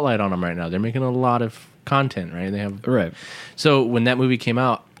the spotlight on them right now. They're making a lot of content, right? They have right. So when that movie came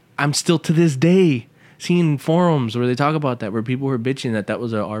out, I'm still to this day seeing forums where they talk about that, where people were bitching that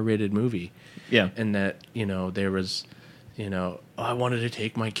was an R-rated movie. Yeah. And that, there was, I wanted to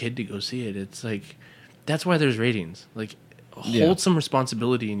take my kid to go see it. It's like, that's why there's ratings. Like, hold some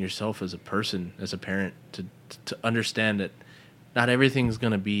responsibility in yourself as a person, as a parent, to understand that not everything's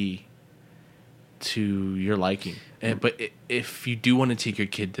going to be to your liking. But if you do want to take your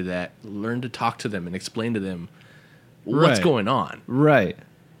kid to that, learn to talk to them and explain to them what's going on. Right.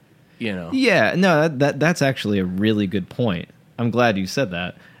 Yeah, no, that's actually a really good point. I'm glad you said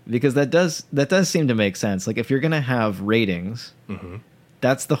that, because that does seem to make sense. Like, if you're going to have ratings, mm-hmm.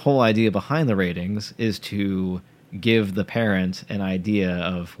 that's the whole idea behind the ratings, is to give the parent an idea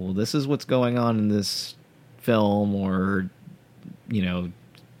of, well, this is what's going on in this film or,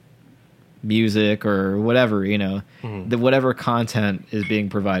 music or whatever, mm-hmm. Whatever content is being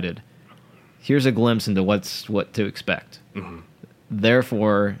provided. Here's a glimpse into what to expect. Mm-hmm.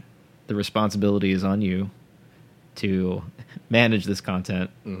 Therefore, the responsibility is on you to manage this content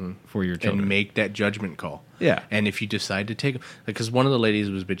mm-hmm. for your children and make that judgment call. Yeah. And if you decide to take, because one of the ladies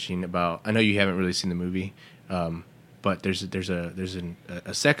was bitching about, I know you haven't really seen the movie, but there's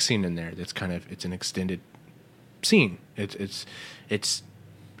a sex scene in there that's it's an extended scene. It's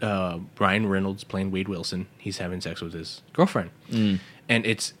Ryan Reynolds playing Wade Wilson. He's having sex with his girlfriend, and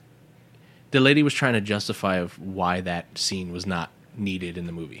the lady was trying to justify of why that scene was not needed in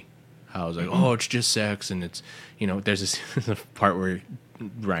the movie. I was like, oh, it's just sex, and it's, there's this part where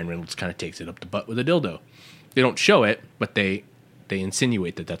Ryan Reynolds kind of takes it up the butt with a dildo. They don't show it, but they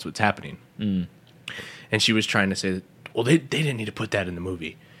insinuate that that's what's happening. Mm. And she was trying to say that, well, they didn't need to put that in the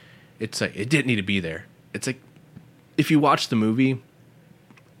movie. It's like, it didn't need to be there. It's like, if you watch the movie,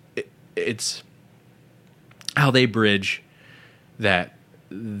 it's how they bridge that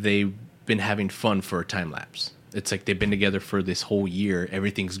they've been having fun for a time lapse. It's like they've been together for this whole year.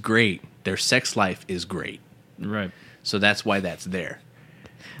 Everything's great. Their sex life is great. Right. So that's why that's there.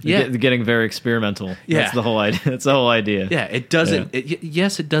 Yeah, getting very experimental. Yeah, that's the whole idea. That's the whole idea. Yeah, it doesn't. Yeah.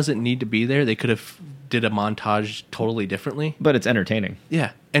 Yes, it doesn't need to be there. They could have did a montage totally differently, but it's entertaining.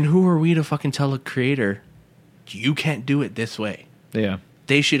 Yeah, and who are we to fucking tell a creator you can't do it this way? Yeah,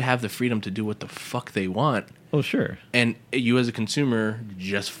 they should have the freedom to do what the fuck they want. Oh, sure. And you as a consumer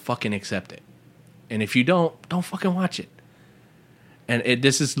just fucking accept it. And if you don't fucking watch it. And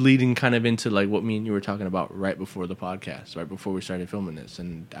this is leading kind of into like what me and you were talking about right before the podcast, right before we started filming this.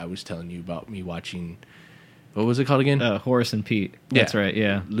 And I was telling you about me watching, what was it called again? Horace and Pete. That's right,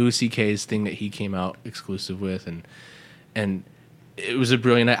 yeah. Louis C.K.'s thing that he came out exclusive with. And it was a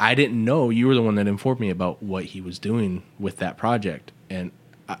brilliant, I didn't know, you were the one that informed me about what he was doing with that project. And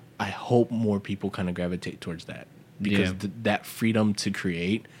I hope more people kind of gravitate towards that. Because that freedom to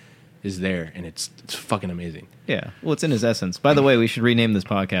create is there, and it's fucking amazing. Yeah, well, it's in his essence. By the way, we should rename this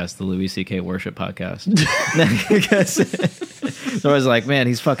podcast the Louis C.K. Worship Podcast. So I was like, man,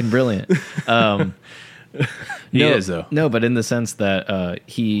 he's fucking brilliant. He is, though. No, but in the sense that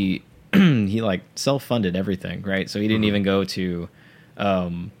he like self-funded everything, right? So he didn't even go to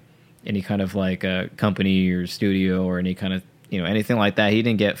any kind of like a company or studio or any kind of anything like that. He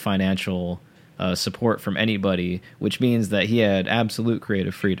didn't get financial support from anybody, which means that he had absolute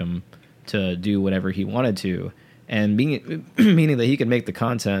creative freedom to do whatever he wanted to, and meaning that he could make the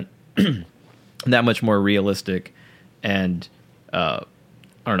content that much more realistic and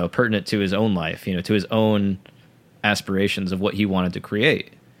pertinent to his own life, to his own aspirations of what he wanted to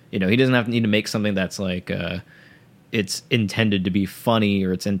create. He doesn't need to make something that's like it's intended to be funny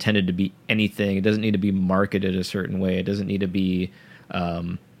or it's intended to be anything. It doesn't need to be marketed a certain way. It doesn't need to be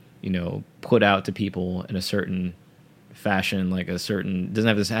put out to people in a certain fashion, like doesn't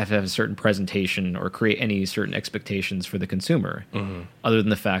have to have a certain presentation or create any certain expectations for the consumer, other than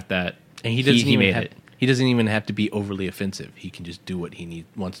the fact that he doesn't even have to be overly offensive. He can just do what he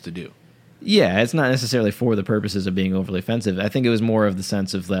wants to do. Yeah, it's not necessarily for the purposes of being overly offensive. I think it was more of the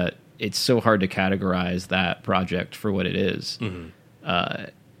sense of that it's so hard to categorize that project for what it is.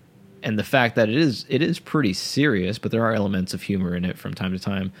 And the fact that it is pretty serious, but there are elements of humor in it from time to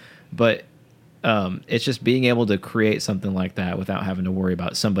time. But it's just being able to create something like that without having to worry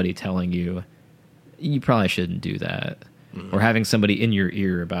about somebody telling you probably shouldn't do that, or having somebody in your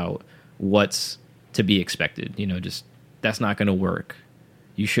ear about what's to be expected. Just that's not going to work.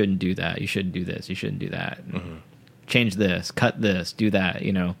 You shouldn't do that. You shouldn't do this. You shouldn't do that. Change this. Cut this. Do that.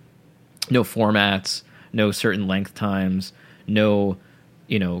 No formats. No certain length times. No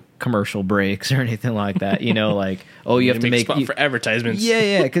commercial breaks or anything like that. Like, oh, you have to make spot for advertisements.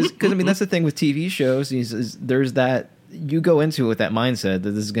 Yeah. Because I mean, that's the thing with TV shows is there's that, you go into it with that mindset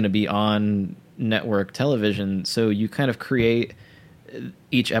that this is going to be on network television. So you kind of create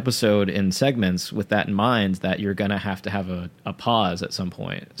each episode in segments with that in mind, that you're going to have a pause at some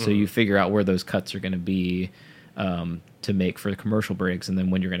point. So you figure out where those cuts are going to be to make for the commercial breaks, and then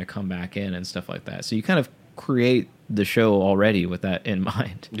when you're going to come back in and stuff like that. So you kind of create the show already with that in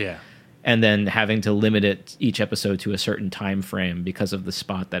mind. Yeah. And then having to limit it each episode to a certain time frame because of the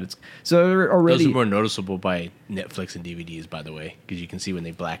spot that it's so already. Those are more noticeable by Netflix and DVDs, by the way, because you can see when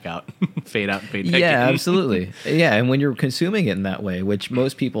they black out, fade out, and fade back. Yeah, absolutely. Yeah, and when you're consuming it in that way, which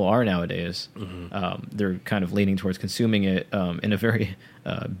most people are nowadays, they're kind of leaning towards consuming it in a very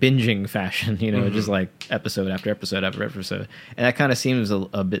binging fashion. Just like episode after episode after episode, and that kind of seems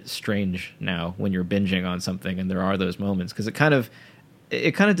a bit strange now when you're binging on something, and there are those moments because it kind of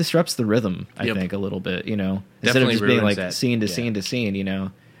disrupts the rhythm, I think, a little bit, instead Definitely of just being like that. scene to scene to scene,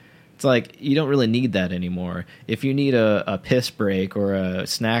 it's like you don't really need that anymore. If you need a piss break or a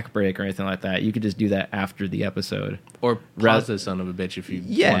snack break or anything like that, you could just do that after the episode. Or pause the son of a bitch if you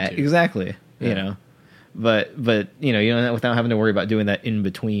want to. Exactly. But without having to worry about doing that in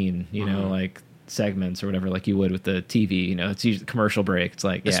between, like segments or whatever, like you would with the TV, it's usually commercial break. It's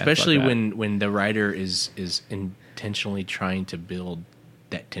like, especially when the writer is intentionally trying to build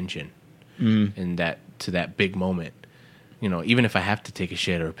that tension and that big moment. Even if I have to take a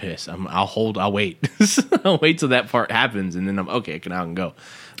shit or a piss, I'll wait. I'll wait till that part happens, and then I'm okay. I can go.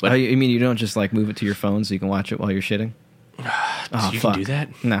 But you mean you don't just like move it to your phone so you can watch it while you're shitting? You can do that?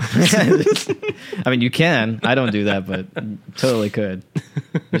 No. I mean, you can. I don't do that, but totally could.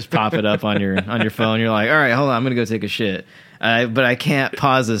 Just pop it up on your phone. You're like, all right, hold on, I'm gonna go take a shit. But I can't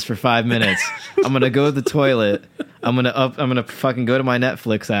pause this for 5 minutes. I'm gonna go to the toilet. I'm gonna fucking go to my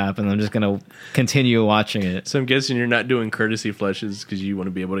Netflix app and I'm just gonna continue watching it. So I'm guessing you're not doing courtesy flushes because you want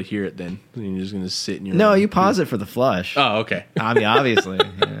to be able to hear it. Then and you're just gonna sit in your No, you pause it for the flush. Oh, okay. I mean, obviously.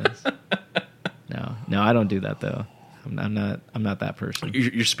 Yes. No, I don't do that though. I'm not that person.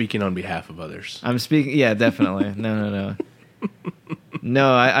 You're speaking on behalf of others. I'm speaking. Yeah, definitely. No.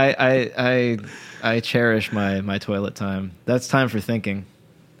 No, I cherish my toilet time. That's time for thinking.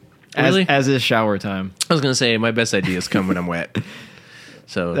 Really? As is shower time. I was gonna say my best ideas come when I'm wet.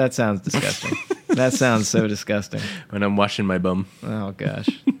 So that sounds disgusting. That sounds so disgusting. When I'm washing my bum. Oh gosh.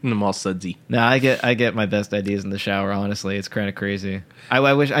 And I'm all sudsy. No, I get my best ideas in the shower. Honestly, it's kind of crazy.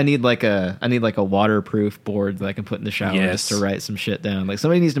 I wish I need like a waterproof board that I can put in the shower just to write some shit down. Like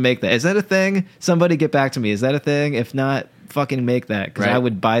somebody needs to make that. Is that a thing? Somebody get back to me. Is that a thing? If not, fucking make that because I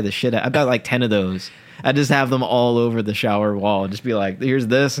would buy the shit. I've got like 10 of those. I just have them all over the shower wall. Just be like, here's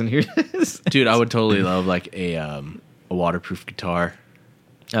this and here's this. Dude, I would totally love like a waterproof guitar.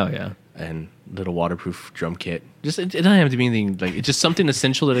 Oh yeah. And little waterproof drum kit. Just it doesn't have to be anything like it's just something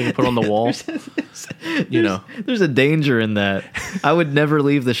essential that I can put on the wall. There's a danger in that. I would never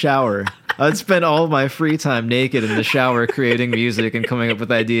leave the shower. I'd spend all my free time naked in the shower creating music and coming up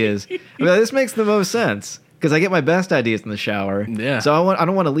with ideas. I mean, this makes the most sense because I get my best ideas in the shower. Yeah. So I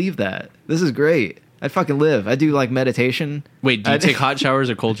don't want to leave that. This is great. I'd fucking live. I do like meditation. Wait, do you take hot showers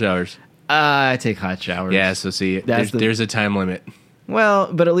or cold showers? I take hot showers. Yeah, so see, there's a time limit.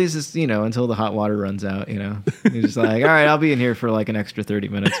 Well, but at least it's, until the hot water runs out, You're just like, all right, I'll be in here for like an extra 30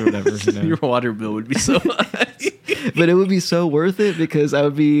 minutes or whatever. Your water bill would be so high. But it would be so worth it because I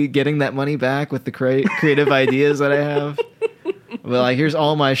would be getting that money back with the creative ideas that I have. Well, like, here's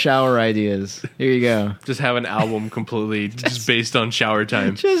all my shower ideas. Here you go. Just have an album completely just based on shower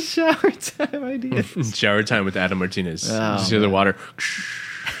time. Just shower time ideas. Shower time with Adam Martinez. Oh, just hear the water.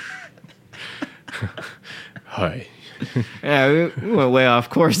 Hi. Yeah, we went way off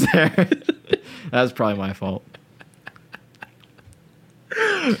course there. That was probably my fault.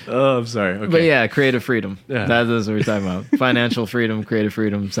 Oh, I'm sorry. Okay. But yeah, creative freedom. Yeah. That is what we're talking about. Financial freedom, creative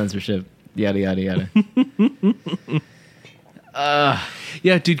freedom, censorship, yada, yada, yada.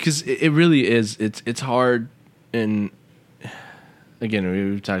 Yeah, dude, because it really is. It's hard. And again,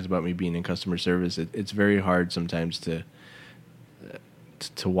 we've talked about me being in customer service. It's very hard sometimes to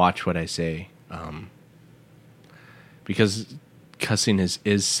watch what I say. Because cussing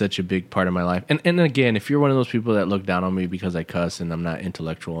is such a big part of my life. And again, if you're one of those people that look down on me because I cuss and I'm not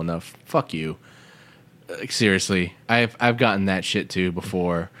intellectual enough, fuck you. Seriously, I've gotten that shit too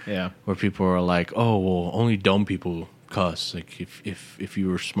before. Yeah. Where people are like, "Oh, well, only dumb people cuss. Like if you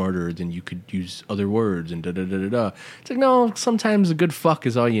were smarter, then you could use other words and da da da da da." It's like, no, sometimes a good fuck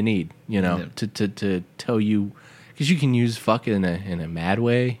is all you need, to tell you, because you can use fuck in a mad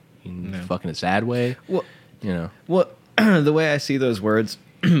way, you can fuck in a sad way. Well, Well, the way I see those words,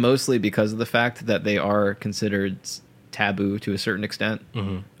 mostly because of the fact that they are considered taboo to a certain extent.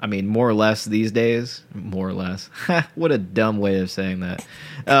 Mm-hmm. I mean, more or less these days. More or less. What a dumb way of saying that.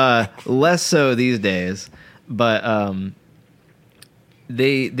 Less so these days. But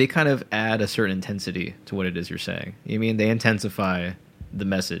they kind of add a certain intensity to what it is you're saying. You mean they intensify the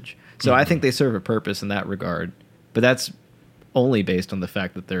message. So I think they serve a purpose in that regard. But that's only based on the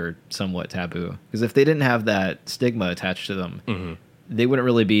fact that they're somewhat taboo. Because if they didn't have that stigma attached to them, they wouldn't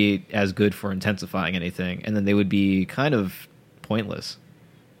really be as good for intensifying anything. And then they would be kind of pointless.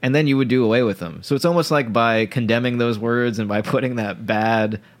 And then you would do away with them. So it's almost like by condemning those words and by putting that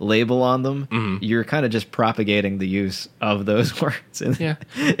bad label on them, you're kind of just propagating the use of those words. Yeah.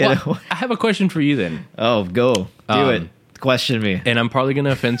 Well, I have a question for you then. Oh, go. Do it. Question me. And I'm probably going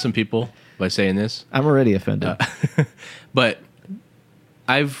to offend some people by saying this. I'm already offended. But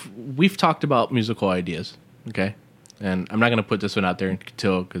we've talked about musical ideas, okay? And I'm not going to put this one out there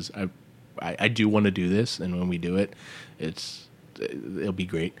until, because I do want to do this, and when we do it, it'll be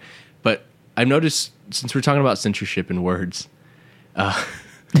great. But I've noticed, since we're talking about censorship in words,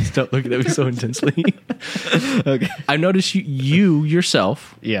 stop looking at me so intensely. Okay. I've noticed you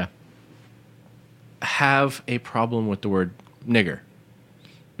yourself, have a problem with the word nigger,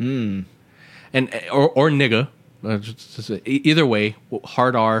 and or nigga. Either way,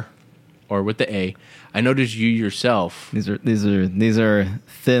 hard R or with the A. I noticed you yourself. These are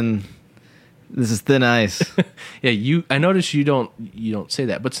thin. This is thin ice. Yeah, I noticed you don't say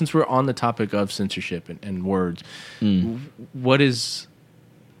that. But since we're on the topic of censorship and words, what's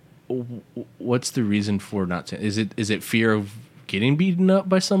the reason for not saying? Is it fear of getting beaten up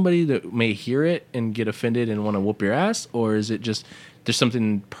by somebody that may hear it and get offended and want to whoop your ass, or is it just there's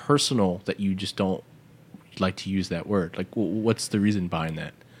something personal that you just don't like to use that word? Like, what's the reason behind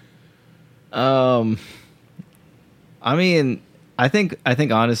that? I mean, I think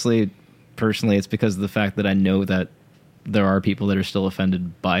honestly, personally, it's because of the fact that I know that there are people that are still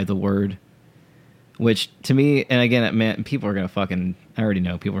offended by the word, which to me, and again, man, people are gonna fucking. I already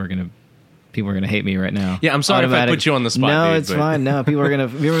know people are gonna hate me right now. Yeah, I'm sorry if I put you on the spot. No, dude, it's fine. No, people are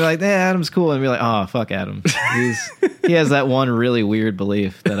like, "Hey, Adam's cool," and be like, "Oh, fuck Adam. He has that one really weird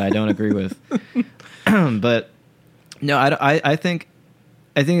belief that I don't agree with." But no, I think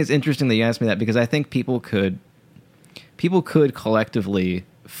it's interesting that you asked me that, because I think people could collectively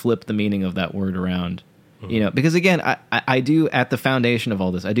flip the meaning of that word around. You know, because again, I do, at the foundation of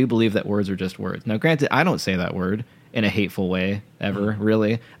all this, I do believe that words are just words. Now, granted, I don't say that word in a hateful way ever,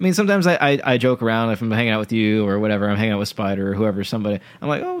 really. I mean, sometimes I joke around if I'm hanging out with you or whatever. I'm hanging out with Spider or whoever, somebody. I'm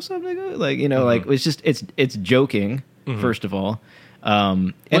like, oh, what's up, nigga? Like, you know, like it's joking, first of all.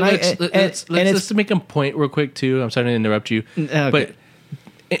 Let's make a point real quick too. I'm sorry to interrupt you, but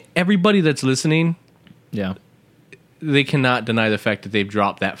everybody that's listening, yeah, they cannot deny the fact that they've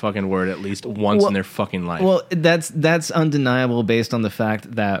dropped that fucking word at least once in their fucking life. Well, that's undeniable based on the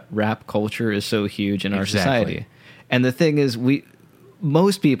fact that rap culture is so huge in our society. And the thing is,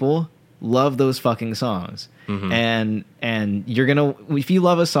 most people love those fucking songs. And you're gonna, if you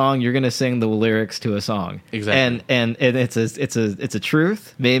love a song, you're gonna sing the lyrics to a song. Exactly. And it's a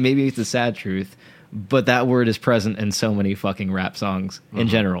truth. Maybe it's a sad truth. But that word is present in so many fucking rap songs in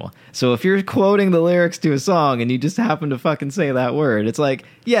general. So if you're quoting the lyrics to a song and you just happen to fucking say that word, it's like,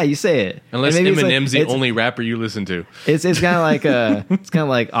 yeah, you say it. Unless Eminem's the only rapper you listen to. It's kind of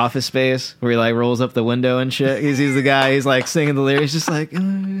like Office Space, where he like rolls up the window and shit. He's the guy. He's like singing the lyrics, just like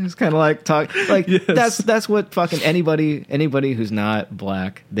he's kind of like talk. Like that's what fucking anybody who's not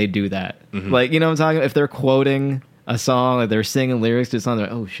black, they do that. Like, you know what I'm talking about? If they're quoting a song, like they're singing lyrics to a song, they're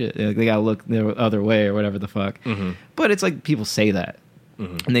like, oh shit, they gotta look the other way or whatever the fuck. But it's like people say that,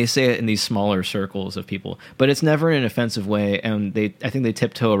 and they say it in these smaller circles of people, but it's never in an offensive way, and I think they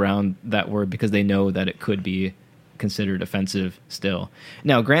tiptoe around that word because they know that it could be considered offensive still.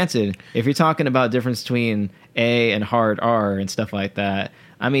 Now, granted, if you're talking about difference between A and hard R and stuff like that,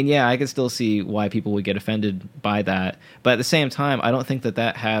 I mean, yeah, I can still see why people would get offended by that, but at the same time, I don't think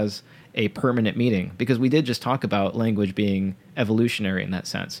that has a permanent meaning, because we did just talk about language being evolutionary in that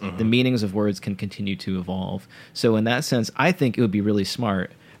sense. The meanings of words can continue to evolve. So in that sense, I think it would be really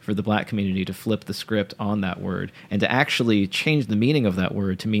smart for the black community to flip the script on that word and to actually change the meaning of that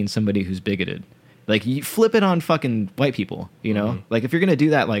word to mean somebody who's bigoted. Like, you flip it on fucking white people, you know? Like, if you're going to do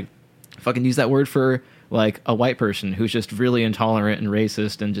that, like, fucking use that word for like a white person who's just really intolerant and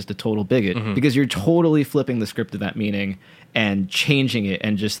racist and just a total bigot, because you're totally flipping the script of that meaning and changing it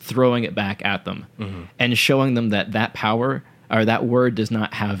and just throwing it back at them and showing them that power, or that word, does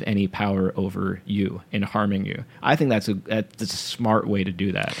not have any power over you in harming you. I think that's a smart way to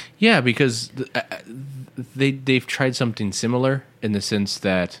do that. Yeah, because they've tried something similar in the sense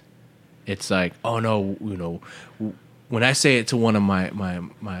that it's like, oh no, you know, when I say it to one of my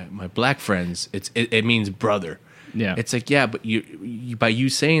black friends, it means brother. Yeah, it's like, yeah, but you by you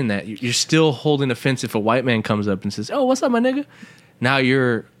saying that, you're still holding offense if a white man comes up and says, "Oh, what's up, my nigga?" Now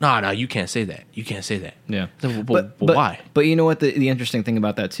you're no, you can't say that. You can't say that. Yeah, but why? But you know what? The interesting thing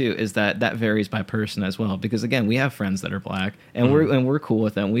about that too is that varies by person as well. Because again, we have friends that are black, and we're cool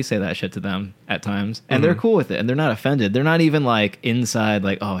with them. We say that shit to them at times, and they're cool with it, and they're not offended. They're not even like inside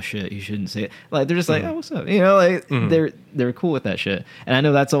like, oh shit, you shouldn't say it. Like, they're just like, oh, what's up? You know, like they're cool with that shit. And I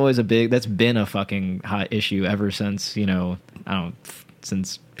know that's always that's been a fucking hot issue ever since, you know,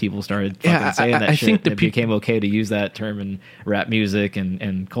 since people started fucking saying that shit. I think it became okay to use that term in rap music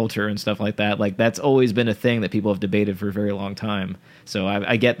and culture and stuff like that. Like, that's always been a thing that people have debated for a very long time. So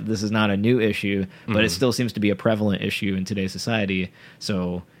I get that this is not a new issue, but it still seems to be a prevalent issue in today's society.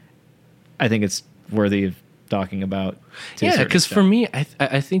 So I think it's worthy of talking about. Yeah, because for me,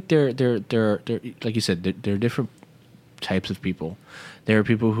 I think they're like you said, there are different types of people. There are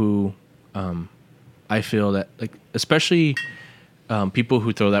people who I feel that, like, especially people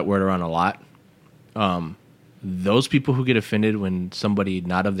who throw that word around a lot, those people who get offended when somebody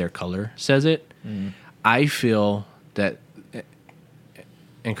not of their color says it, I feel that,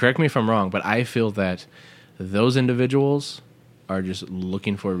 and correct me if I'm wrong, but I feel that those individuals are just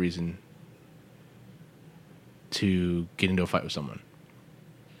looking for a reason to get into a fight with someone.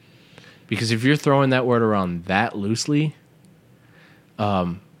 Because if you're throwing that word around that loosely, you're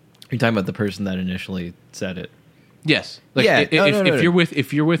talking about the person that initially said it. Yes. Like, yeah. If you're with no,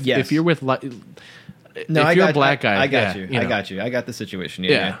 if you're a black guy, I got you. I got you. I got the situation.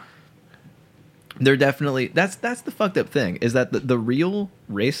 Yeah. They're definitely, that's the fucked up thing, is that the real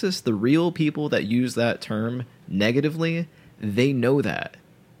racists, the real people that use that term negatively, they know that.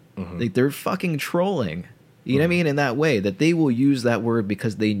 Like, they're fucking trolling. You know what I mean? In that way, that they will use that word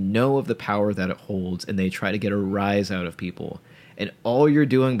because they know of the power that it holds, and they try to get a rise out of people. And all you're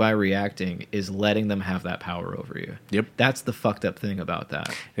doing by reacting is letting them have that power over you. Yep. That's the fucked up thing about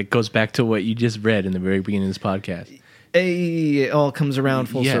that. It goes back to what you just read in the very beginning of this podcast. It all comes around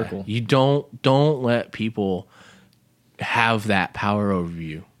full circle. You don't let people have that power over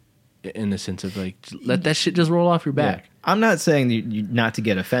you, in the sense of like, let that shit just roll off your back. Yeah. I'm not saying you not to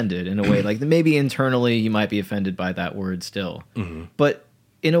get offended in a way. Like maybe internally you might be offended by that word still. Mm-hmm. But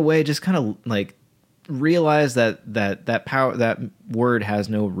in a way, just kind of like realize that power, that word has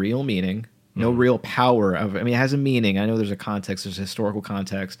no real meaning, no real power of. I mean, it has a meaning. I know there's a context, there's a historical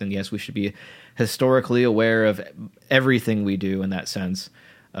context, and yes, we should be historically aware of everything we do in that sense.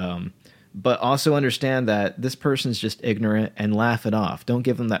 But also understand that this person's just ignorant and laugh it off. Don't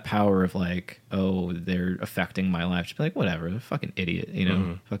give them that power of like, oh, they're affecting my life. Just be like, whatever, they're a fucking idiot, you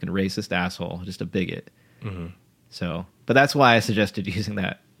know, fucking racist asshole, just a bigot. Mm-hmm. So, but that's why I suggested using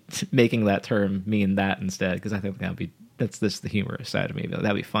that, making that term mean that instead, because I think that's just the humorous side of me.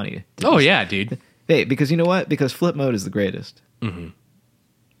 That'd be funny. Oh yeah, dude. Hey, because you know what? Because flip mode is the greatest. Mm-hmm.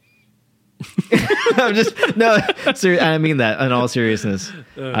 I'm just I mean that in all seriousness.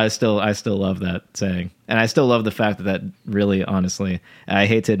 I still love that saying, and I still love the fact that really, honestly, I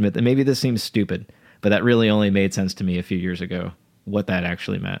hate to admit that maybe this seems stupid, but that really only made sense to me a few years ago. What that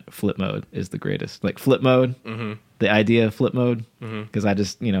actually meant. Flip mode is the greatest. Like flip mode, the idea of flip mode. Because I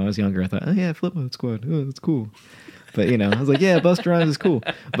just, I was younger. I thought, oh yeah, flip mode squad. Oh, that's cool. But I was like, yeah, Busta Rhymes is cool.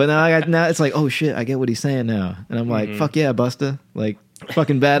 But now it's like, oh shit, I get what he's saying now, and I'm like, fuck yeah, Busta, like.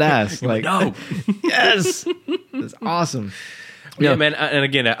 Fucking badass. Like, no. Yes. It's awesome. Yeah, man. And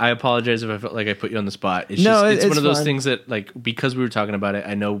again, I apologize if I felt like I put you on the spot. It's one of those things that, like, because we were talking about it,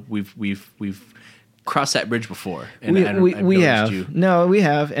 I know we've crossed that bridge before. And we have. You. No, we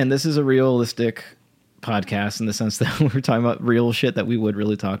have. And this is a realistic podcast in the sense that we're talking about real shit that we would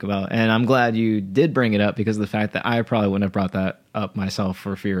really talk about. And I'm glad you did bring it up, because of the fact that I probably wouldn't have brought that up myself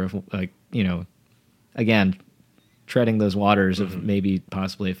for fear of, like, again, treading those waters of maybe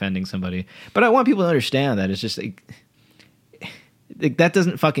possibly offending somebody. But I want people to understand that it's just like, that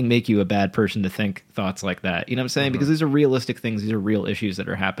doesn't fucking make you a bad person to think thoughts like that. You know what I'm saying? Because these are realistic things. These are real issues that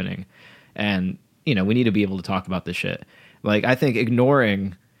are happening. And, we need to be able to talk about this shit. Like, I think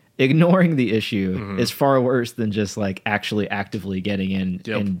ignoring the issue is far worse than just like actually actively getting in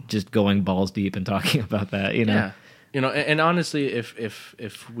and just going balls deep and talking about that, Yeah. And honestly,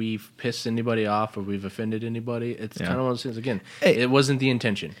 if we've pissed anybody off or we've offended anybody, it's kind of one of those things. Again, it wasn't the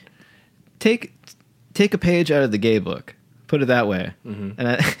intention. Take a page out of the gay book. Put it that way.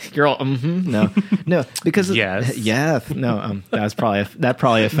 And you're all no, because that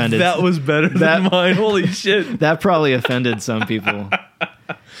probably offended. That was better than mine. Holy shit, that probably offended some people.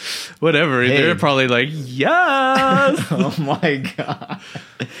 Whatever. Hey. They're probably like, yes. Oh my god.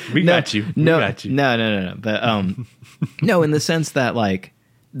 We got you. No. But no, in the sense that like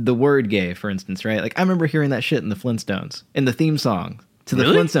the word gay, for instance, right? Like I remember hearing that shit in the Flintstones, in the theme song to the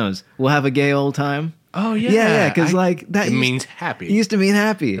Flintstones. We'll have a gay old time. Oh yeah. Yeah, because like that means happy. It used to mean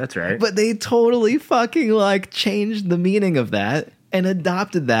happy. That's right. But they totally fucking like changed the meaning of that and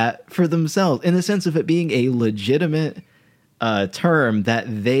adopted that for themselves in the sense of it being a legitimate term that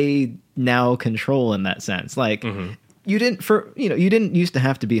they now control in that sense. Like you didn't used to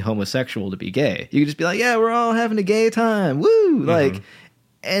have to be homosexual to be gay. You could just be like, yeah, we're all having a gay time. Woo! Like,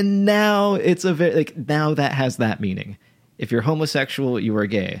 and now it's now that has that meaning. If you're homosexual, you are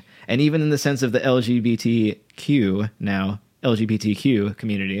gay. And even in the sense of the LGBTQ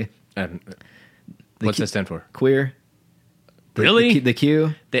community. What's that stand for? Queer. Really? The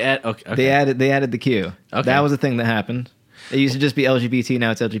Q. They okay. They added the Q. Okay. That was a thing that happened. It used to just be LGBT,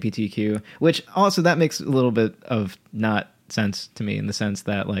 now it's LGBTQ, which also that makes a little bit of not sense to me in the sense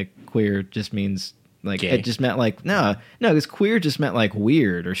that like queer just means like gay. It just meant like no, because queer just meant like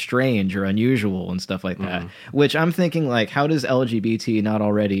weird or strange or unusual and stuff like that. Which I'm thinking like, how does LGBT not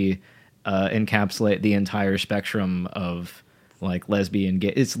already encapsulate the entire spectrum of like lesbian,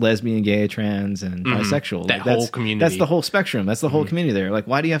 gay? It's lesbian, gay, trans, and bisexual. That whole community. That's the whole spectrum. That's the whole community there. Like,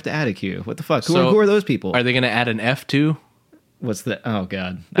 why do you have to add a Q? What the fuck? Who are those people? Are they going to add an F too? What's the? Oh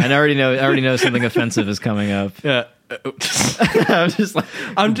god, I already know something offensive is coming up. Yeah. I'm just like,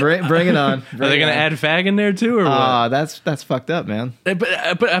 bring it on. Are they going to add fag in there too, or what? That's fucked up, man.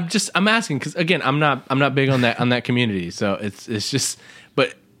 But I'm asking because again, I'm not big on that community, so it's just.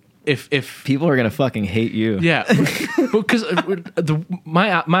 But if people are gonna fucking hate you, yeah, because my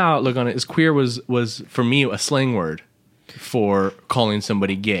outlook on it is queer was for me a slang word for calling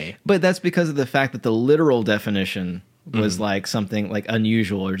somebody gay. But that's because of the fact that the literal definition was like something like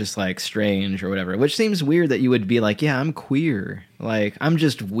unusual or just like strange or whatever, which seems weird that you would be like, yeah, I'm queer. Like, I'm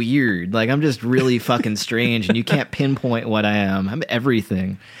just weird. Like, I'm just really fucking strange and you can't pinpoint what I am. I'm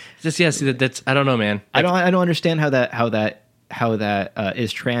everything. Just, yeah, see, that's, I don't know, man. I don't understand how that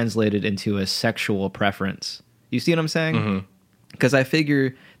is translated into a sexual preference. You see what I'm saying? Because I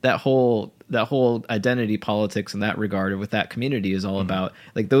figure that whole identity politics in that regard or with that community is all about,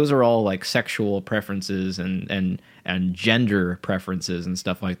 like, those are all like sexual preferences and gender preferences and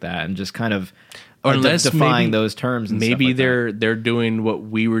stuff like that, and just kind of or unless defying those terms. And maybe stuff like they're doing what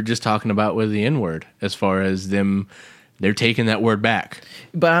we were just talking about with the N-word, as far as they're taking that word back.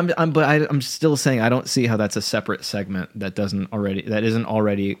 But I'm still saying I don't see how that's a separate segment that isn't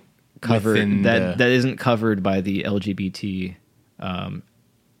already covered, that isn't covered by the LGBT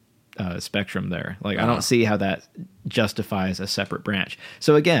spectrum there. Like, I don't see how that justifies a separate branch.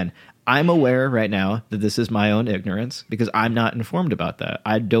 So again, I'm aware right now that this is my own ignorance because I'm not informed about that.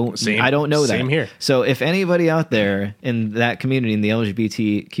 I don't know that. Same here. So if anybody out there in that community, in the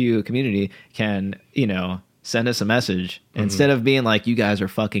LGBTQ community, can, send us a message instead of being like, you guys are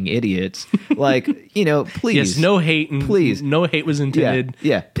fucking idiots. Like, please. Yes, no hate. Please. No hate was intended.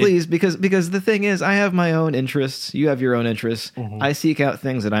 Yeah, please. Because the thing is, I have my own interests. You have your own interests. I seek out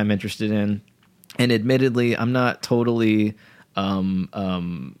things that I'm interested in. And admittedly, I'm not totally,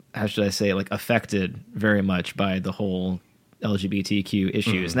 how should I say, like, affected very much by the whole LGBTQ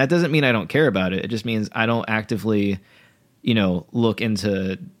issues. And that doesn't mean I don't care about it. It just means I don't actively, look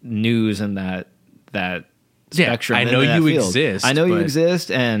into news and that spectrum. I know you exist. I know you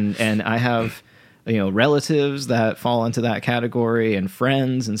exist, and I have relatives that fall into that category and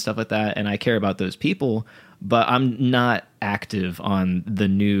friends and stuff like that, and I care about those people, but I'm not active on the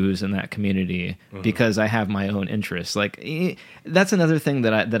news in that community because I have my own interests. Like, that's another thing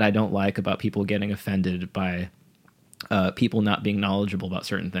that I don't like about people getting offended by people not being knowledgeable about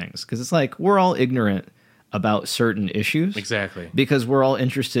certain things, because it's like, we're all ignorant about certain issues. Exactly. Because we're all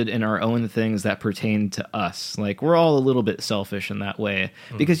interested in our own things that pertain to us. Like, we're all a little bit selfish in that way,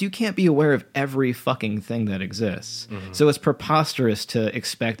 because you can't be aware of every fucking thing that exists. So it's preposterous to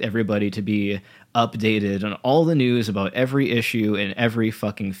expect everybody to be updated on all the news about every issue in every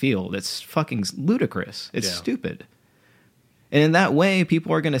fucking field. It's fucking ludicrous. It's stupid. And in that way,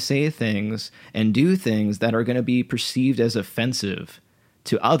 people are going to say things and do things that are going to be perceived as offensive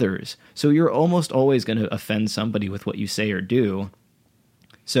to others. So you're almost always going to offend somebody with what you say or do.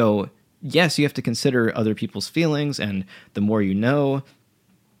 So yes, you have to consider other people's feelings, and the more you know,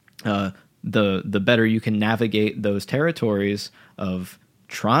 the better you can navigate those territories of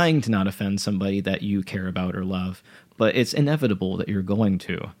trying to not offend somebody that you care about or love. But it's inevitable that you're going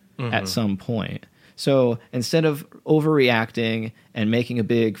to at some point. So instead of overreacting and making a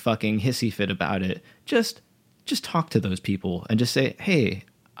big fucking hissy fit about it, just talk to those people and just say, hey,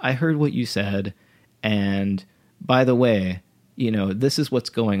 I heard what you said, and by the way, this is what's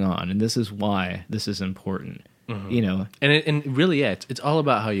going on, and this is why this is important. And really, it's all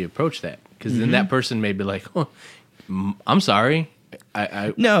about how you approach that, because then that person may be like, oh, I'm sorry.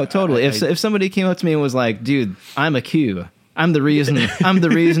 No, totally. If somebody came up to me and was like, dude, I'm a Q, I'm the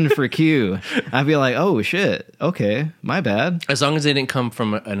reason for Q, I'd be like, oh shit, okay, my bad. As long as they didn't come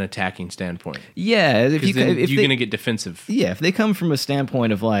from an attacking standpoint. Yeah, if you're gonna get defensive. Yeah, if they come from a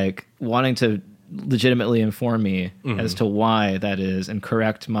standpoint of like wanting to legitimately inform me as to why that is and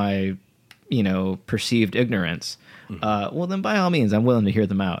correct my, perceived ignorance, well then by all means, I'm willing to hear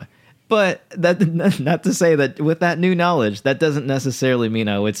them out. But that not to say that with that new knowledge, that doesn't necessarily mean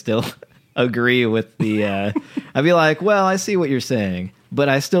I would still agree with the I'd be like, well, I see what you're saying, but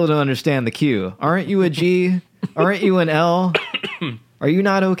I still don't understand the Q. Aren't you a G? Aren't you an L? Are you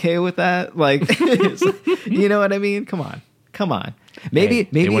not okay with that? Like, you know what I mean? Come on. Maybe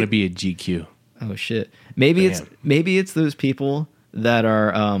they want to be a GQ. Oh shit. Maybe it's those people that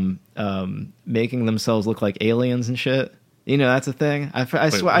are making themselves look like aliens and shit. That's a thing.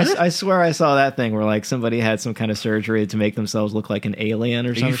 I swear I saw that thing where like somebody had some kind of surgery to make themselves look like an alien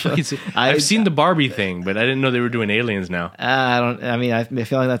or something. I've seen the Barbie thing, but I didn't know they were doing aliens now. I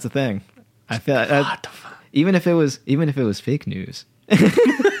feel like that's a thing. I feel like even if it was fake news.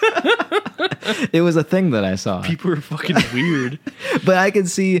 It was a thing that I saw. People are fucking weird. But I could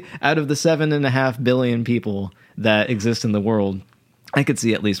see out of the 7.5 billion people that exist in the world, I could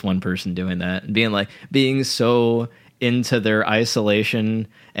see at least one person doing that and being so into their isolation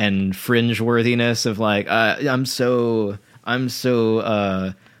and fringe worthiness of like, I'm so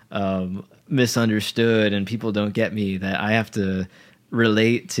misunderstood and people don't get me that I have to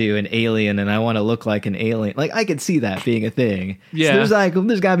relate to an alien and I want to look like an alien. Like, I could see that being a thing. Yeah. So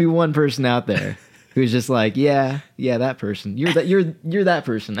there's gotta be one person out there who's just like, yeah, that person. You're that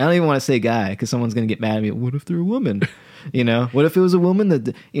person. I don't even want to say guy because someone's gonna get mad at me. What if they're a woman? What if it was a woman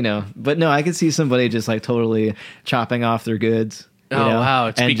that, but no, I could see somebody just like totally chopping off their goods.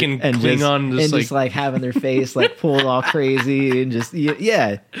 Wow. Speaking Klingon, just like having their face like pulled all crazy and just,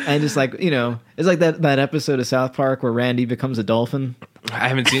 yeah. And just like, it's like that episode of South Park where Randy becomes a dolphin. I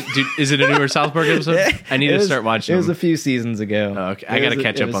haven't seen. Dude, is it a newer South Park episode? I need to start watching. It was a few seasons ago. Oh, okay. I got to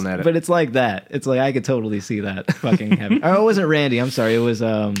catch up on that. But it's like that. It's like I could totally see that fucking happening. Oh, it wasn't Randy. I'm sorry. It was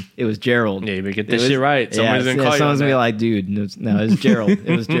Gerald. Yeah, you get this shit right. Someone's gonna call you. Someone's gonna be like, dude, no, it was Gerald.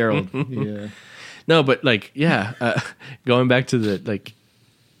 It was Gerald. Yeah. No, but like, going back to the like,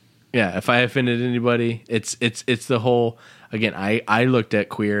 if I offended anybody, it's the whole. Again, I looked at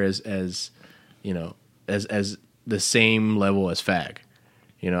queer as as the same level as fag.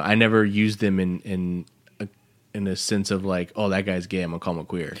 I never used them in a sense of like, oh, that guy's gay, I'm gonna call him a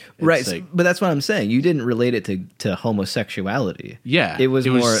queer. It's right, like, but that's what I'm saying. You didn't relate it to homosexuality. Yeah, it was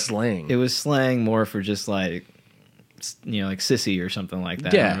more slang. It was slang more for just like, like sissy or something like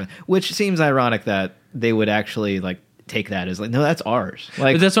that. Yeah, which seems ironic that they would actually like take that as like, no, that's ours.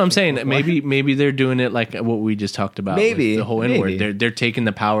 Like, but that's what I'm saying. What? Maybe they're doing it like what we just talked about. Maybe the whole N-word. They're taking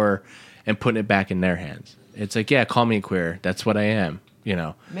the power and putting it back in their hands. It's like, yeah, call me queer. That's what I am.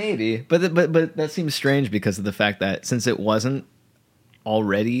 Maybe, but that seems strange because of the fact that since it wasn't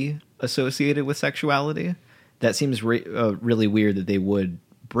already associated with sexuality, that seems really weird that they would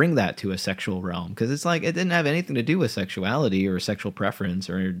bring that to a sexual realm, because it's like it didn't have anything to do with sexuality or sexual preference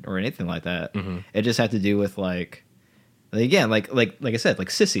or anything like that. Mm-hmm. It just had to do with like again, like I said, like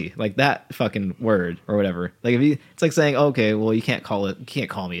sissy, like that fucking word or whatever. Like it's like saying, okay, well, you can't call me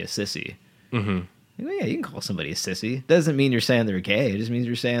a sissy. Mm-hmm. Yeah, you can call somebody a sissy. Doesn't mean you're saying they're gay. It just means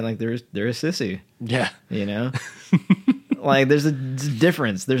you're saying like they're a sissy. Yeah, like there's a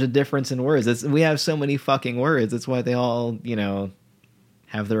difference. There's a difference in words. We have so many fucking words. That's why they all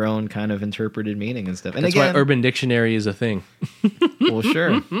have their own kind of interpreted meaning and stuff. And that's why Urban Dictionary is a thing. Well,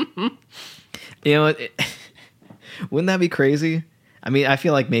 sure. Wouldn't that be crazy? I mean, I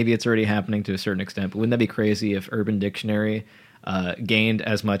feel like maybe it's already happening to a certain extent, but wouldn't that be crazy if Urban Dictionary gained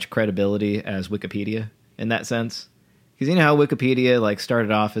as much credibility as Wikipedia in that sense? Because you know how Wikipedia like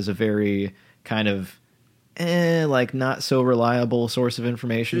started off as a very kind of like not so reliable source of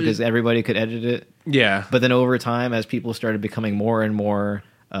information because everybody could edit it. Yeah. But then over time, as people started becoming more and more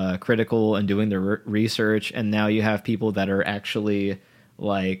critical and doing their research, and now you have people that are actually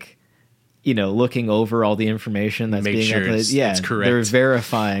like, looking over all the information that's being uploaded. Yeah, it's correct. They're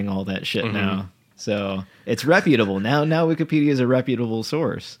verifying all that shit now. So it's reputable. Now Wikipedia is a reputable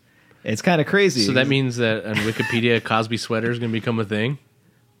source. It's kind of crazy. So that means that on Wikipedia, Cosby sweater is going to become a thing?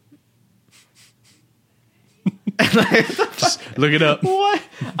 Just look it up. What?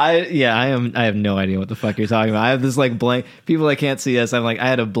 I have no idea what the fuck you're talking about. I have this like blank, people that can't see us, I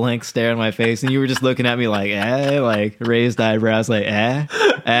had a blank stare on my face and you were just looking at me like like raised eyebrows like and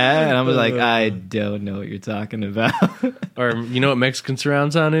I was like, I don't know what you're talking about. Or you know what Mexican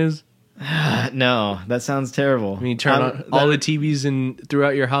surround sound is? No, that sounds terrible. I mean, turn on all the TVs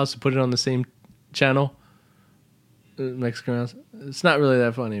throughout your house and put it on the same channel. Mexican surround. It's not really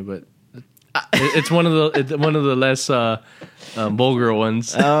that funny, but it's one of the less vulgar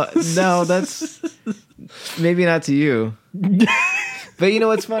ones. No, that's maybe not to you. But you know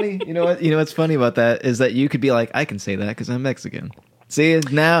what's funny? You know what's funny about that is that you could be like, I can say that because I'm Mexican. See,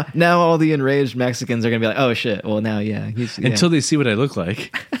 now all the enraged Mexicans are gonna be like, oh shit. Well, now until they see what I look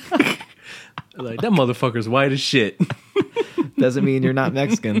like. Like, that motherfucker's white as shit. Doesn't mean you're not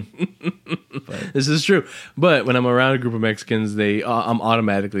Mexican. But. This is true. But when I'm around a group of Mexicans, I'm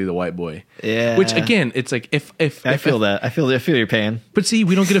automatically the white boy. Yeah. Which again, it's like if I feel that. I feel your pain. But see,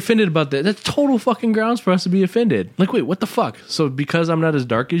 we don't get offended about that. That's total fucking grounds for us to be offended. Like, wait, what the fuck? So because I'm not as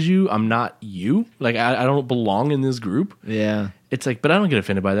dark as you, I'm not you? Like, I don't belong in this group? Yeah. It's like, but I don't get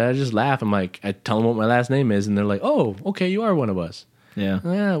offended by that. I just laugh. I'm like, I tell them what my last name is, and they're like, oh, okay, you are one of us.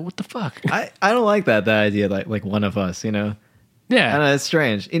 Yeah. What the fuck? I don't like that idea, like one of us, Yeah. I know, it's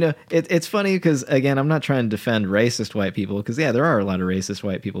strange. It's funny because, again, I'm not trying to defend racist white people because, yeah, there are a lot of racist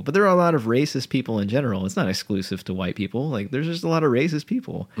white people, but there are a lot of racist people in general. It's not exclusive to white people. Like, there's just a lot of racist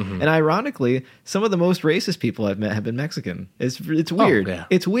people. Mm-hmm. And ironically, some of the most racist people I've met have been Mexican. It's weird. Oh, yeah.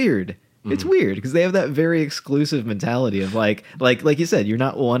 It's weird. Mm-hmm. It's weird because they have that very exclusive mentality of like you said, you're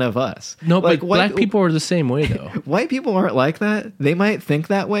not one of us. No, like, but black people are the same way though. White people aren't like that. They might think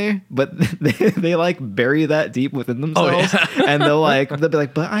that way, but they like bury that deep within themselves, and they'll be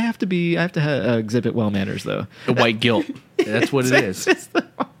like, but I have to exhibit well manners though. The white guilt. That's what it is.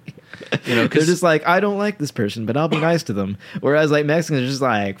 You know, they're just like, I don't like this person, but I'll be nice to them. Whereas like Mexicans are just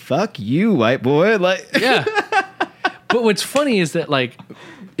like, fuck you, white boy. Like, yeah. But what's funny is that like,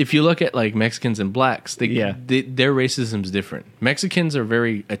 if you look at like Mexicans and blacks, their racism is different. Mexicans are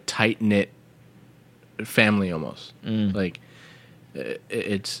very a tight knit family almost. Like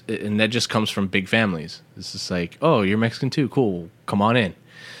and that just comes from big families. It's just like, oh, you're Mexican too, cool, come on in.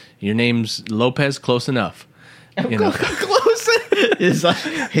 Your name's Lopez, close enough. You know? Close is like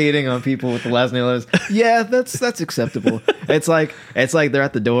hating on people with the last name Lopez. Yeah, that's acceptable. It's like they're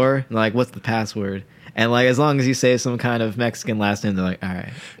at the door, and like, what's the password? And like, as long as you say some kind of Mexican last name, they're like, all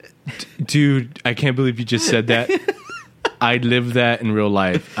right. Dude, I can't believe you just said that. I live that in real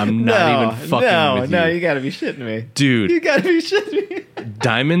life. I'm not even fucking with you. No, you gotta be shitting me. Dude. You gotta be shitting me.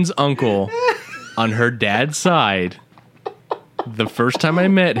 Diamond's uncle, on her dad's side, the first time I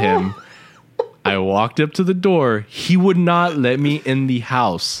met him, I walked up to the door. He would not let me in the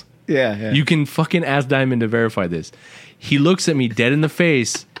house. Yeah. You can fucking ask Diamond to verify this. He looks at me dead in the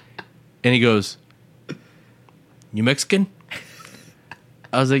face, and he goes, "You Mexican?"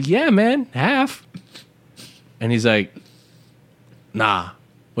 I was like, "Yeah, man, half." And he's like, "Nah,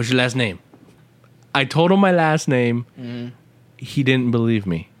 what's your last name?" I told him my last name. He didn't believe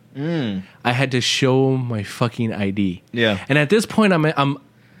me. I had to show my fucking ID. Yeah. And at this point,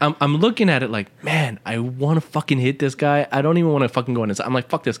 I'm looking at it like, man, I want to fucking hit this guy. I don't even want to fucking go in inside. I'm like,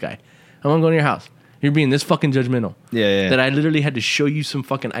 fuck this guy. I want to go in your house. You're being this fucking judgmental. Yeah. That I literally had to show you some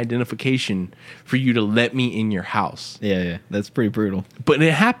fucking identification for you to let me in your house. Yeah. That's pretty brutal. But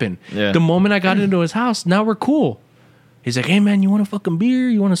it happened. Yeah. The moment I got into his house, now we're cool. He's like, hey man, you want a fucking beer?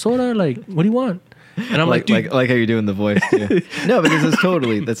 You want a soda? Like, what do you want? And I'm like, dude. Like how you're doing the voice too. No, because that's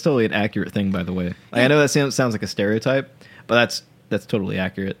totally an accurate thing, by the way. Like, I know that sounds like a stereotype, but that's totally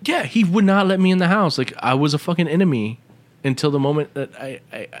accurate. Yeah, he would not let me in the house. Like, I was a fucking enemy until the moment that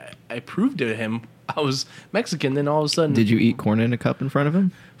I proved to him I was Mexican. Then all of a sudden, did you eat corn in a cup in front of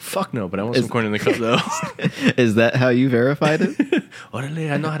him? Fuck no, but I want some corn in the cup though. Is that how you verified it?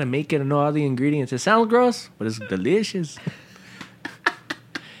 Orale, I know how to make it. I know all the ingredients. It sounds gross, but it's delicious.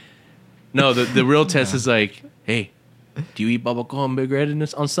 No, the real test is like, hey, do you eat barbacoa and Big Red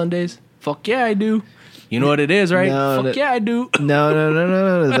on Sundays? Fuck yeah, I do. You know what it is, right? Fuck yeah, I do.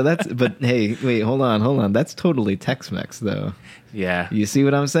 No. But hey, wait, hold on. That's totally Tex-Mex, though. Yeah. You see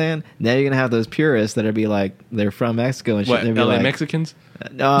what I'm saying? Now you're gonna have those purists that are be like, they're from Mexico and shit. What, LA like, Mexicans?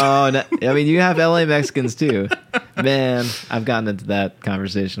 No, I mean, you have LA Mexicans too. Man, I've gotten into that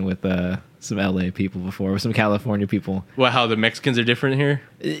conversation with some LA people before, with some California people. Well, how the Mexicans are different here?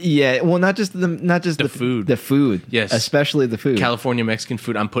 Yeah, well, not just the food. The food, yes, especially the food. California Mexican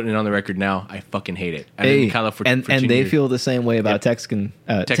food. I'm putting it on the record now. I fucking hate it. I live in California and they feel the same way about Texican,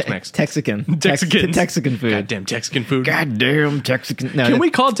 Tex-Mex, Texican food. Goddamn Texican food. Goddamn Texican. No, Can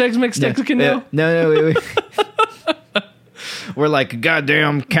we call Tex-Mex Texican now? No. Wait. We're like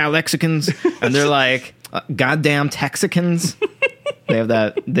goddamn Calexicans, and they're like goddamn Texicans. They have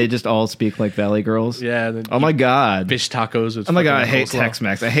that. They just all speak like Valley Girls. Yeah. Oh my god. Fish tacos. With oh my god. I hate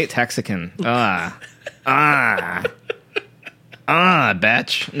Tex-Mex. I hate Texican. Bitch.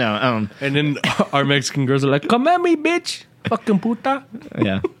 No. And then our Mexican girls are like, "Come at me, bitch, fucking puta."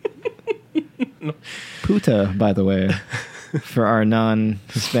 Yeah. No. Puta, by the way, for our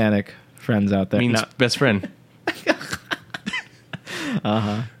non-Hispanic friends out there, means best friend.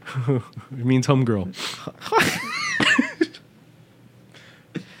 It means homegirl.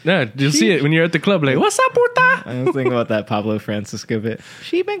 No, you'll see it when you're at the club. Like, what's up, puta? I was thinking about that Pablo Francisco bit.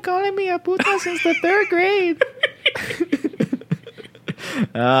 She been calling me a puta since the 3rd grade.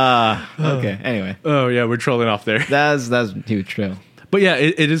 Okay. Anyway. Oh yeah, we're trolling off there. That's huge trail. But yeah,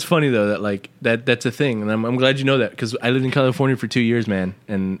 it is funny though that like that's a thing, and I'm glad you know that because I lived in California for 2 years, man,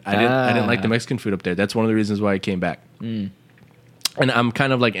 and I didn't like the Mexican food up there. That's one of the reasons why I came back. And I'm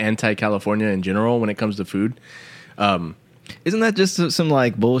kind of like anti-California in general when it comes to food. Isn't that just some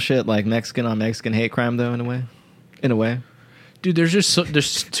like bullshit, like Mexican on Mexican hate crime though? In a way, dude.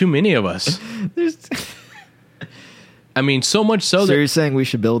 There's too many of us. I mean, so much so. So you're saying we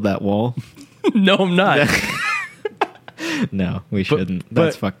should build that wall? No, I'm not. No, we shouldn't.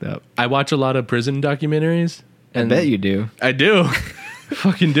 That's fucked up. I watch a lot of prison documentaries. And I bet you do. I do.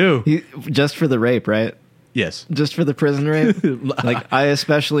 Fucking do. Just for the rape, right? Yes. Just for the prison rape? Like, I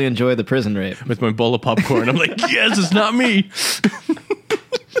especially enjoy the prison rape. With my bowl of popcorn, I'm like, yes, it's not me.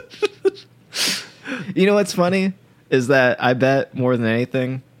 You know what's funny? Is that I bet more than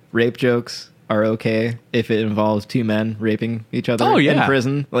anything, rape jokes are okay if it involves two men raping each other in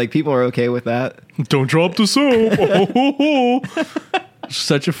prison. Like, people are okay with that. Don't drop the soap.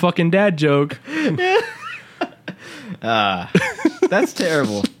 Such a fucking dad joke. That's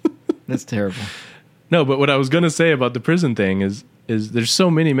terrible. That's terrible. No, but what I was going to say about the prison thing is there's so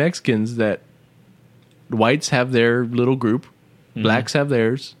many Mexicans that whites have their little group, blacks have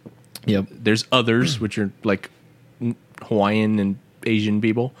theirs. Yep. There's others, which are like Hawaiian and Asian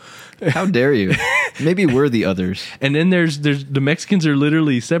people. How dare you? Maybe we're the others. And then there's the Mexicans are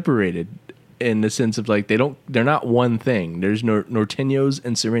literally separated in the sense of like they're not one thing. There's norteños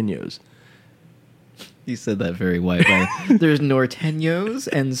and sureños. You said that very white. There's norteños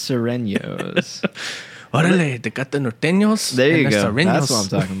and sureños. Órale, te got the norteños. There you go. Sureños. That's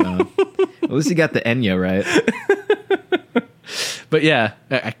what I'm talking about. At least you got the Enya right. But yeah,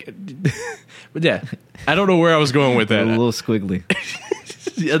 I don't know where I was going with that. A little squiggly.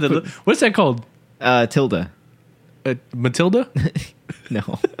 What's that called? Tilda. Matilda?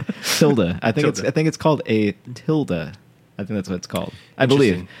 No, tilde. I think it's called a tilde. I think that's what it's called. I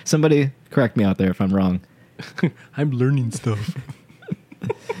believe. Somebody correct me out there if I'm wrong. I'm learning stuff.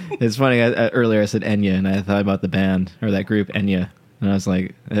 It's funny. Earlier I said Enya, and I thought about the band or that group Enya, and I was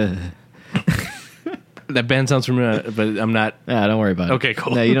like, ugh. That band sounds familiar, but I'm not. Nah, don't worry about it. Okay,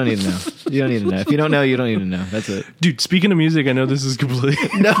 cool. No, you don't need to know. You don't need to know. If you don't know, you don't need to know. That's it. Dude, speaking of music, I know this is completely...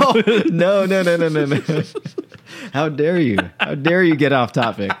 No. How dare you? How dare you get off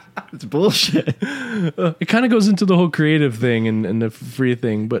topic? It's bullshit. It kind of goes into the whole creative thing and the free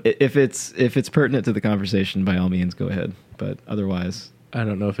thing, but... If it's pertinent to the conversation, by all means, go ahead. But otherwise... I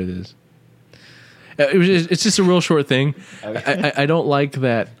don't know if it is. It's just a real short thing. Okay. I don't like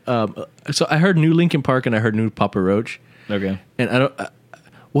that. So I heard new Linkin Park and I heard new Papa Roach. Okay. And I don't.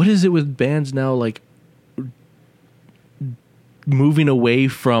 What is it with bands now? Like moving away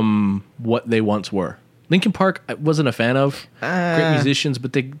from what they once were. Linkin Park, I wasn't a fan of. Great musicians,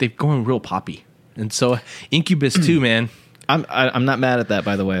 but they've gone real poppy. And so Incubus too, man. I'm not mad at that.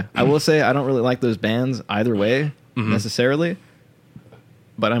 By the way, I will say I don't really like those bands either way necessarily.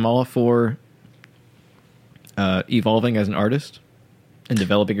 But I'm all for evolving as an artist and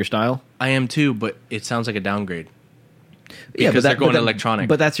developing your style. I am too, but it sounds like a downgrade. Because they're going electronic.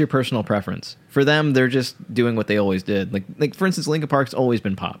 But that's your personal preference. For them, they're just doing what they always did. Like for instance, Linkin Park's always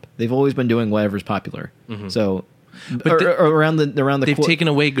been pop. They've always been doing whatever's popular. So, around the they've taken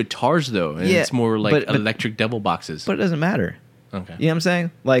away guitars though, and it's more like electric devil boxes. But it doesn't matter. Okay. You know what I'm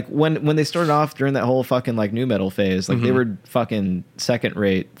saying? Like when they started off during that whole fucking like nu metal phase, like they were fucking second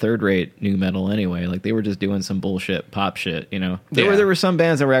rate, third rate nu metal anyway. Like they were just doing some bullshit pop shit, you know. There were some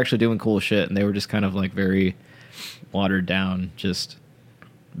bands that were actually doing cool shit, and they were just kind of like very watered down, just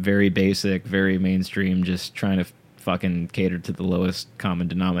very basic, very mainstream, just trying to fucking cater to the lowest common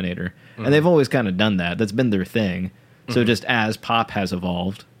denominator. And they've always kind of done that. That's been their thing. So just as pop has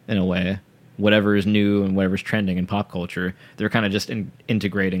evolved in a way, whatever is new and whatever's trending in pop culture, they're kind of just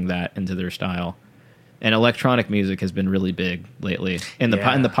integrating that into their style. And electronic music has been really big lately in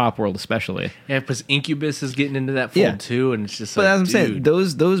the pop world, especially. Yeah, because Incubus is getting into that fold too, and it's just. But as I'm saying,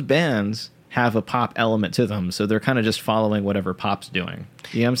 those bands have a pop element to them, so they're kind of just following whatever pop's doing.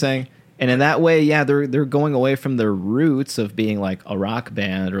 You know what I'm saying? And in that way, they're going away from their roots of being like a rock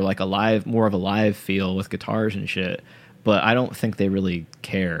band or like more of a live feel with guitars and shit. But I don't think they really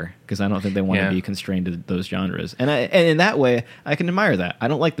care because I don't think they want to be constrained to those genres. And in that way, I can admire that. I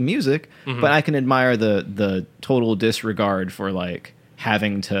don't like the music, but I can admire the total disregard for like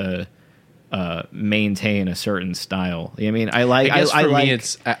having to maintain a certain style. I mean, I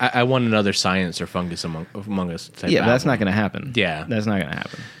want another Science or Fungus Among Us type. Yeah, but that's not going to happen. Yeah, that's not going to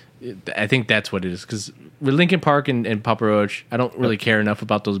happen. I think that's what it is, because with Linkin Park and Papa Roach, I don't really care enough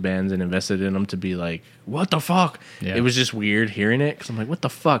about those bands and invested in them to be like, what the fuck? Yeah. It was just weird hearing it, because I'm like, what the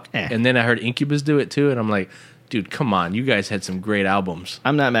fuck? And then I heard Incubus do it too, and I'm like, dude, come on, you guys had some great albums.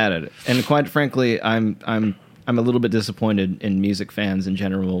 I'm not mad at it, and quite frankly, I'm a little bit disappointed in music fans in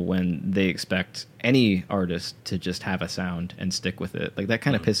general when they expect any artist to just have a sound and stick with it. Like that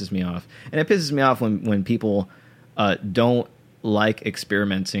kind of pisses me off, and it pisses me off when people don't like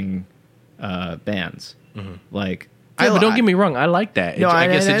experimenting bands. Like, but don't get me wrong, I like that. No, I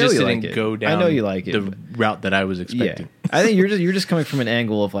guess it just didn't go down. I know you like it, the route that I was expecting. Yeah. I think you're just coming from an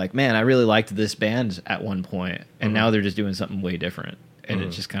angle of like, man, I really liked this band at one point, and now they're just doing something way different, and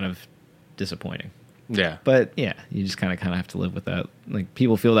it's just kind of disappointing. Yeah, but yeah, you just kind of have to live with that. Like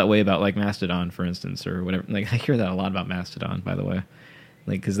people feel that way about like Mastodon, for instance, or whatever. Like I hear that a lot about Mastodon, by the way.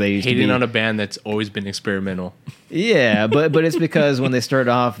 Like because they used hating to be on a band that's always been experimental. Yeah, but it's because when they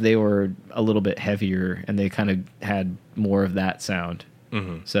started off, they were a little bit heavier, and they kind of had more of that sound.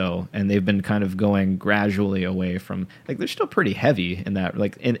 So, and they've been kind of going gradually away from, like, they're still pretty heavy in that,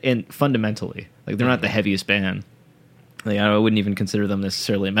 like, in fundamentally, like, they're not the heaviest band. Like, I wouldn't even consider them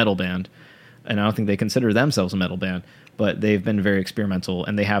necessarily a metal band, and I don't think they consider themselves a metal band, but they've been very experimental,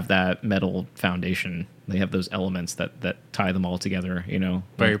 and they have that metal foundation. They have those elements that tie them all together, you know.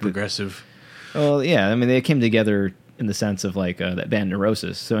 Very progressive. Well, yeah, I mean, they came together in the sense of like that band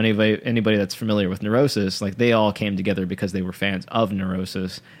Neurosis. So anybody that's familiar with Neurosis, like they all came together because they were fans of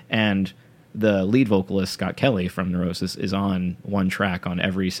Neurosis, and the lead vocalist Scott Kelly from Neurosis is on one track on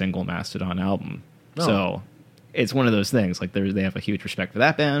every single Mastodon album. Oh. So it's one of those things. Like they have a huge respect for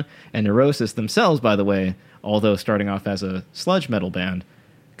that band, and Neurosis themselves, by the way, although starting off as a sludge metal band,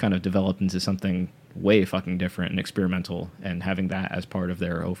 kind of developed into something way fucking different and experimental, and having that as part of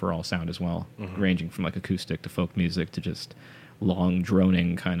their overall sound as well, ranging from like acoustic to folk music to just long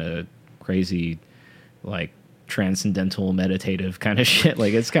droning kind of crazy, like transcendental meditative kind of shit.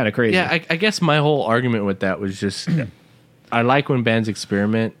 Like it's kind of crazy. Yeah, I guess my whole argument with that was just I like when bands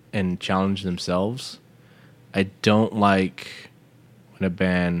experiment and challenge themselves. I don't like when a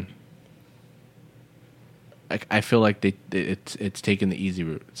band, I feel like it's taking the easy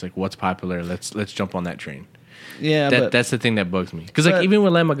route. It's like, what's popular? Let's jump on that train. Yeah, that's the thing that bugs me. Because like even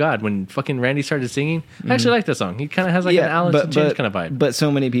with Lamb of God, when fucking Randy started singing, I actually like that song. He kind of has like an Alex and James kind of vibe. But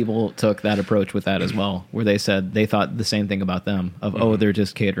so many people took that approach with that as well, where they said they thought the same thing about them of oh, they're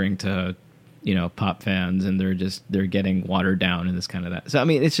just catering to, you know, pop fans, and they're getting watered down and this kind of that. So I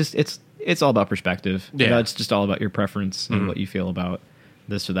mean, it's all about perspective. Yeah, you know, it's just all about your preference and what you feel about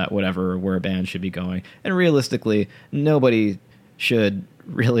this or that, whatever, where a band should be going. And realistically, nobody should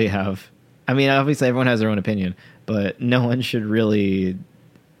really have. I mean, obviously, everyone has their own opinion, but no one should really,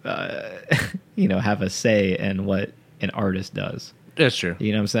 you know, have a say in what an artist does. That's true.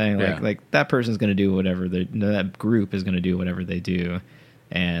 You know what I'm saying? Like that person's going to do whatever that group is going to do whatever they do,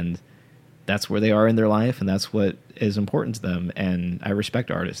 and that's where they are in their life, and that's what is important to them. And I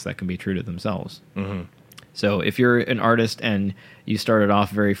respect artists that can be true to themselves. Mm-hmm. So if you're an artist and you started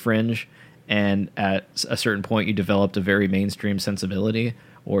off very fringe, and at a certain point you developed a very mainstream sensibility,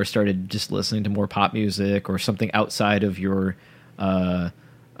 or started just listening to more pop music or something outside of your genre,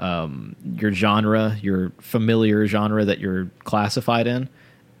 your familiar genre that you're classified in,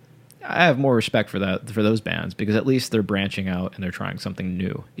 I have more respect for those bands, because at least they're branching out and they're trying something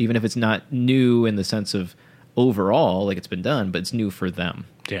new, even if it's not new in the sense of overall like it's been done, but it's new for them.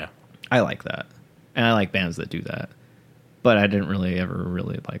 Yeah, I like that, and I like bands that do that. But I didn't ever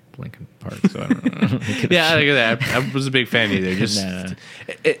really like Linkin Park, so I don't know. Yeah, look at that. I was a big fan either. Just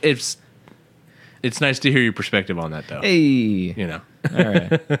it's nice to hear your perspective on that, though. Hey, you know. All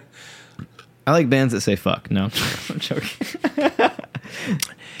right. I like bands that say "fuck." No, I'm joking.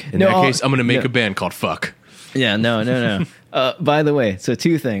 In that case, I'm going to make a band called "Fuck." Yeah, no. By the way, so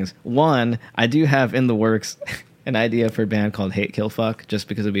two things. One, I do have in the works an idea for a band called Hate Kill Fuck, just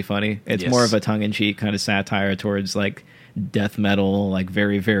because it'd be funny. It's more of a tongue-in-cheek kind of satire towards like death metal, like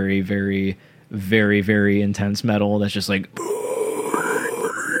very, very, very, very, very intense metal that's just like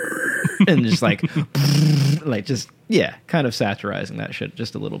and just like just kind of satirizing that shit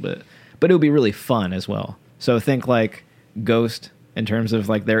just a little bit. But it would be really fun as well. So think like Ghost in terms of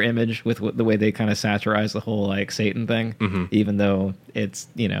like their image with the way they kind of satirize the whole like Satan thing, even though it's,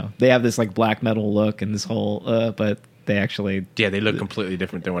 you know, they have this like black metal look and this whole but they actually they look completely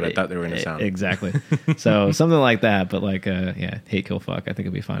different than what I thought they were going to sound. Exactly. So something like that, but like Hate Kill Fuck, I think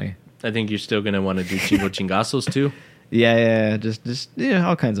it'd be funny. I think you're still going to want to do Chingo Chingazos too. Yeah, just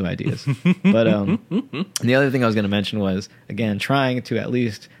all kinds of ideas. But the other thing I was going to mention was, again, trying to at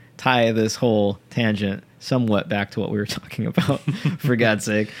least tie this whole tangent somewhat back to what we were talking about, for God's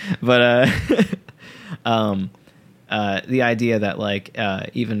sake. But the idea that like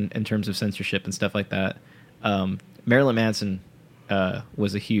even in terms of censorship and stuff like that, Marilyn Manson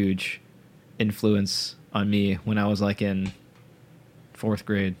was a huge influence on me when I was like in 4th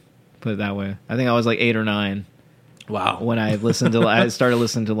grade. Put it that way. I think I was like 8 or 9. Wow. When I started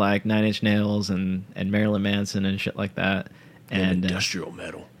listening to like Nine Inch Nails and Marilyn Manson and shit like that. And industrial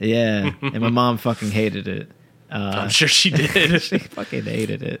metal. Yeah. And my mom fucking hated it. I'm sure she did. She fucking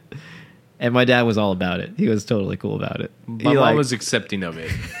hated it. And my dad was all about it. He was totally cool about it. My mom was accepting of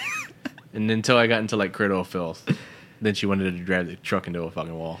it. And until I got into like Cradle of Filth, then she wanted to drive the truck into a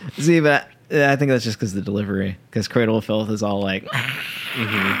fucking wall. See, but I think that's just because of the delivery. Because Cradle of Filth is all like...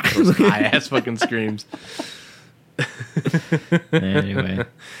 Those high-ass fucking screams. Anyway,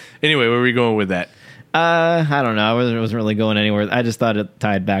 where are we going with that? I don't know. I wasn't really going anywhere. I just thought it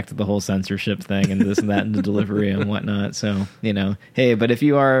tied back to the whole censorship thing and this and that and the delivery and whatnot. So, you know, hey, but if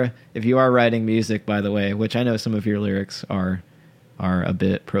you are writing music, by the way, which I know some of your lyrics are a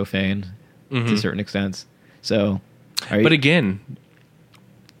bit profane to certain extents. So, but again,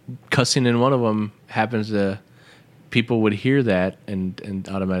 cussing in one of them happens to people would hear that and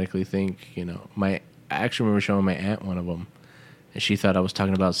automatically think, I actually remember showing my aunt one of them, and she thought I was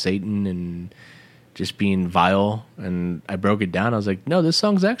talking about Satan and just being vile, and I broke it down. I was like, no, this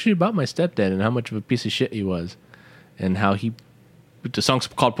song's actually about my stepdad and how much of a piece of shit he was, and how the song's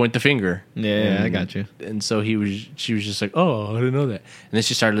called Point the Finger. Yeah, I got you. And so she was just like, oh, I didn't know that. And then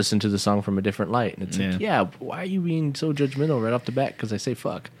she started listening to the song from a different light, and it's like, why are you being so judgmental right off the bat because I say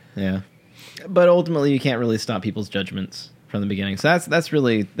fuck? Yeah. But ultimately, you can't really stop people's judgments from the beginning. So that's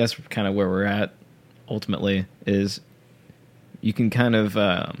kind of where we're at. Ultimately, is you can kind of,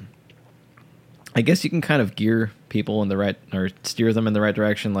 I guess you can kind of gear people in the right, or steer them in the right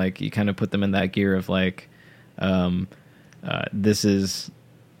direction. Like you kind of put them in that gear of like, this is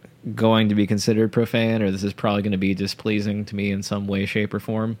going to be considered profane, or this is probably going to be displeasing to me in some way, shape, or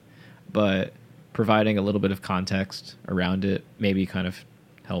form. But providing a little bit of context around it maybe kind of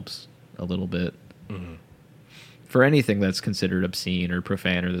helps a little bit for anything that's considered obscene or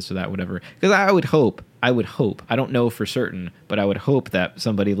profane or this or that, whatever. Because I would hope, I don't know for certain, but I would hope that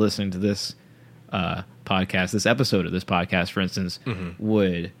somebody listening to this podcast, this episode of this podcast, for instance,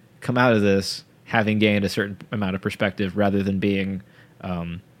 would come out of this having gained a certain amount of perspective rather than being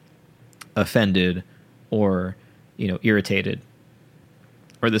offended or, irritated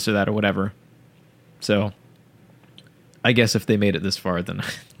or this or that or whatever. So I guess if they made it this far, then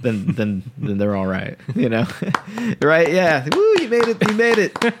they're all right, right? Yeah, woo! You made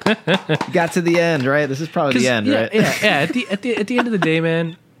it. You got to the end, right? This is probably the end, right? Yeah. At the end of the day,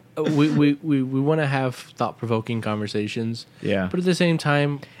 man, we want to have thought provoking conversations. Yeah, but at the same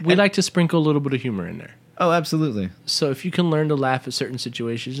time, we like to sprinkle a little bit of humor in there. Oh, absolutely. So if you can learn to laugh at certain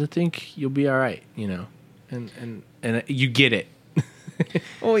situations, I think you'll be all right, and you get it.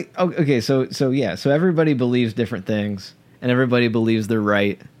 Well, okay, so everybody believes different things, and everybody believes they're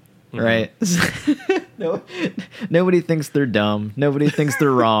right, right? No, nobody thinks they're dumb. Nobody thinks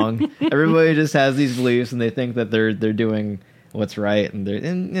they're wrong. Everybody just has these beliefs, and they think that they're doing what's right, and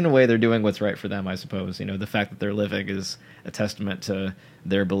in a way they're doing what's right for them, I suppose. The fact that they're living is a testament to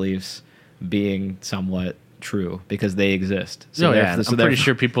their beliefs being somewhat true because they exist. So I'm pretty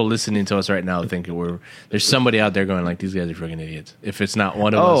sure people listening to us right now think there's somebody out there going like, these guys are freaking idiots. If it's not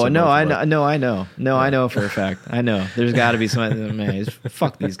one of us. Oh no, I know. No, I know for a fact. I know. There's got to be somebody. Man,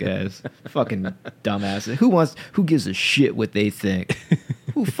 fuck these guys. Fucking dumbasses. Who gives a shit what they think?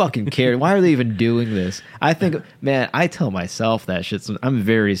 Who fucking cares? Why are they even doing this? I think, man, I tell myself that shit. I'm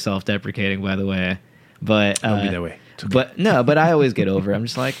very self-deprecating, by the way. But don't be that way. Okay. But I always get over it. I'm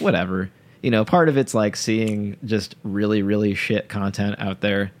just like, whatever. Part of it's like seeing just really, really shit content out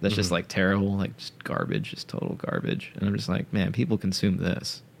there that's just like terrible, like just garbage, just total garbage. And I'm just like, man, people consume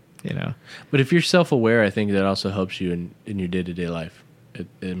this, But if you're self-aware, I think that also helps you in your day-to-day life. To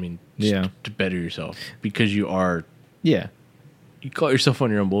better yourself because you are. Yeah. You call yourself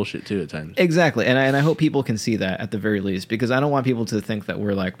on your own bullshit too at times. Exactly, and I hope people can see that at the very least, because I don't want people to think that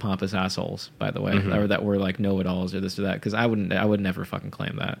we're like pompous assholes, by the way, or that we're like know-it-alls or this or that. Because I would never fucking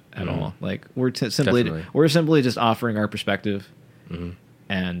claim that at all. Like we're simply just offering our perspective,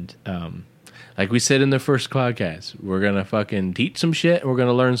 and Like we said in the first podcast, we're gonna fucking teach some shit and we're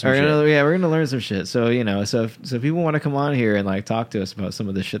gonna learn some shit. Yeah, we're gonna learn some shit. So so if people want to come on here and like talk to us about some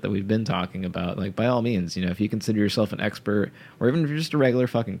of the shit that we've been talking about, like by all means, if you consider yourself an expert, or even if you're just a regular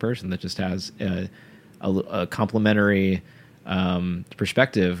fucking person that just has a complementary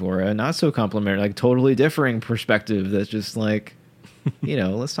perspective, or a not so complementary, like totally differing perspective, that's just like,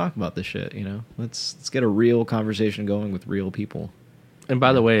 let's talk about this shit. Let's get a real conversation going with real people. And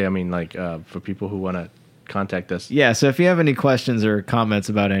by the way, for people who want to contact us. Yeah, so if you have any questions or comments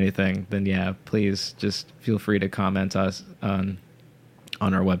about anything, then please just feel free to comment us on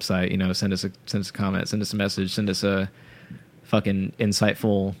our website. Send us a comment, send us a message, send us a fucking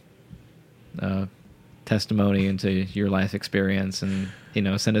insightful testimony into your life experience, and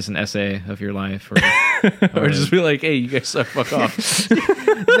send us an essay of your life, or just be like, hey, you guys suck, fuck off.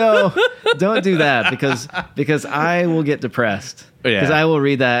 No, don't do that, because I will get depressed. Because I will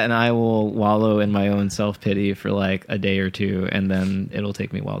read that and I will wallow in my own self-pity for like a day or two, and then it'll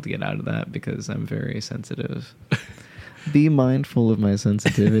take me a while to get out of that because I'm very sensitive. Be mindful of my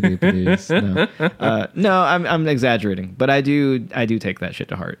sensitivity, please. No, I'm exaggerating, but I do take that shit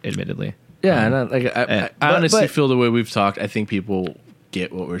to heart, admittedly. Yeah, and I honestly feel the way we've talked, I think people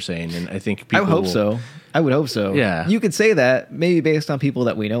get what we're saying, and I think people I would hope so. Yeah. You could say that maybe based on people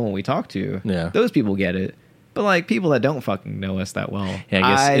that we know when we talk to. Yeah. Those people get it. But like people that don't fucking know us that well. Yeah,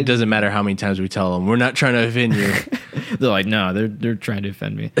 I guess it doesn't matter how many times we tell them. We're not trying to offend you. They're like, no, they're trying to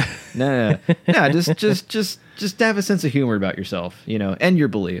offend me. No, just have a sense of humor about yourself, and your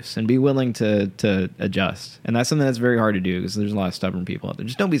beliefs, and be willing to adjust. And that's something that's very hard to do because there's a lot of stubborn people out there.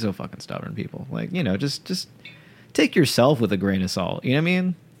 Just don't be so fucking stubborn, people. Like, just take yourself with a grain of salt. You know what I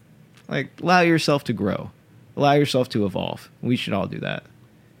mean? Like, allow yourself to grow, allow yourself to evolve. We should all do that.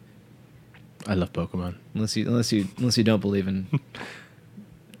 I love Pokemon. Unless you don't believe in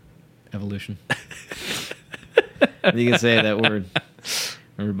evolution. You can say that word.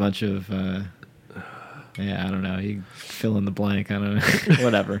 We're a bunch of I don't know. You fill in the blank. I don't know.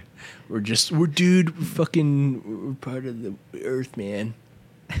 Whatever. We're part of the earth, man.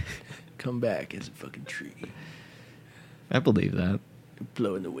 Come back as a fucking tree. I believe that.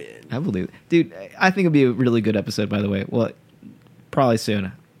 Blow in the wind. I believe it. Dude, I think it'd be a really good episode, by the way. Well, probably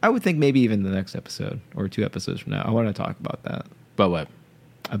soon. I would think maybe even the next episode or 2 episodes from now. I want to talk about that. About what?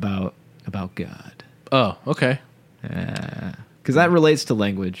 About God. Oh, okay. Because that relates to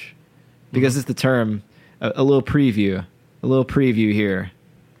language. Because it's the term, a little preview here.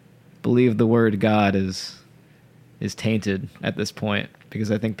 Believe the word God is tainted at this point.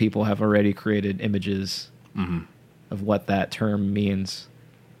 Because I think people have already created images of what that term means.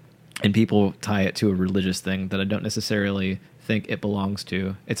 And people tie it to a religious thing that I don't necessarily think it belongs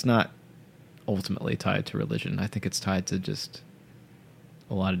to. It's not ultimately tied to religion. I think it's tied to just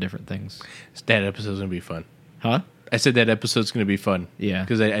a lot of different things. That episode's going to be fun. Huh? I said that episode's going to be fun. Yeah.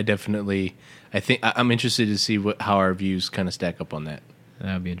 Because I think I'm interested to see how our views kind of stack up on that.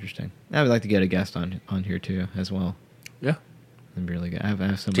 That would be interesting. I would like to get a guest on here too, as well. Yeah. That'd be really good. I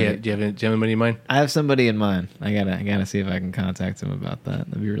have somebody. Do you have anybody in mind? I have somebody in mind. I gotta see if I can contact him about that.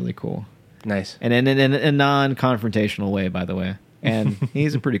 That'd be really cool. Nice. And in a non-confrontational way, by the way. And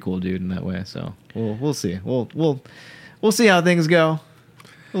he's a pretty cool dude in that way. So we'll see. We'll see how things go.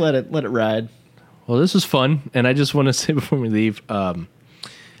 We'll let it ride. Well, this was fun, and I just want to say before we leave, I don't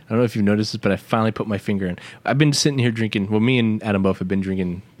know if you've noticed this, but I finally put my finger in. I've been sitting here drinking. Well, me and Adam both have been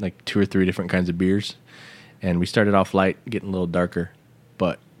drinking like 2 or 3 different kinds of beers, and we started off light, getting a little darker,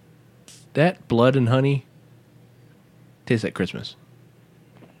 but that Blood and Honey tastes like Christmas.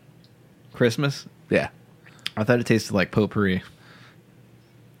 Christmas? Yeah. I thought it tasted like potpourri.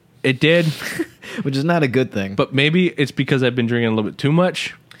 It did. Which is not a good thing. But maybe it's because I've been drinking a little bit too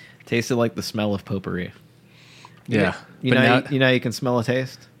much. Tasted like the smell of potpourri. Yeah. You know you can smell a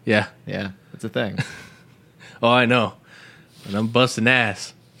taste? Yeah. Yeah, it's a thing. Oh, I know. And I'm busting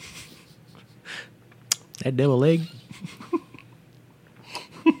ass. That devil egg.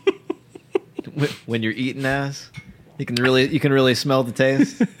 When you're eating ass, you can really smell the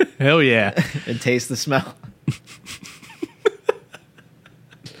taste. Hell yeah. And taste the smell.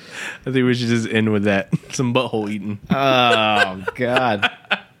 I think we should just end with that. Some butthole eating. Oh, God.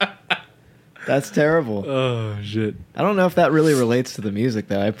 That's terrible. Oh, shit. I don't know if that really relates to the music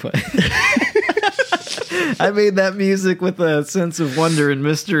that I put. I made that music with a sense of wonder and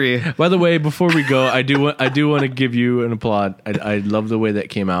mystery. By the way, before we go, I do want to give you an applaud. I love the way that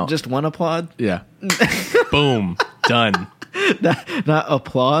came out. Just one applaud? Yeah. Boom. Done. Not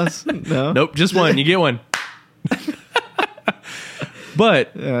applause? No. Nope. Just one. You get one.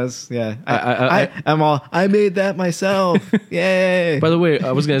 But yes, yeah, I made that myself. Yay! By the way,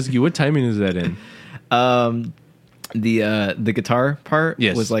 I was gonna ask you, what timing is that in? The guitar part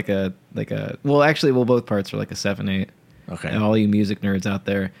was like a well, actually, both parts are like a 7/8. Okay. And all you music nerds out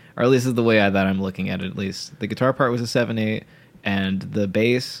there, or at least is the way that I'm looking at it. At least the guitar part was a 7/8, and the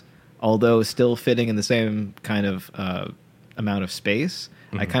bass, although still fitting in the same kind of amount of space,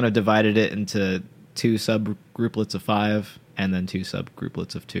 I kind of divided it into 2 subgrouplets of 5. And then 2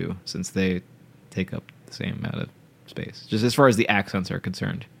 subgrouplets of 2, since they take up the same amount of space, just as far as the accents are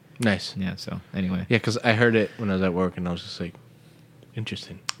concerned. Nice. Yeah. So anyway. Yeah, because I heard it when I was at work, and I was just like,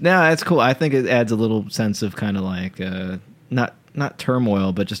 interesting. No, that's cool. I think it adds a little sense of kind of like not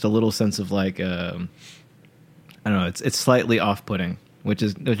turmoil, but just a little sense of like I don't know. It's slightly off-putting, which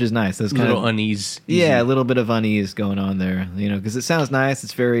is nice. There's kind of unease. Yeah, a little bit of unease going on there. Because it sounds nice.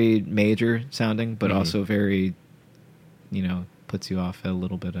 It's very major sounding, but also very, puts you off a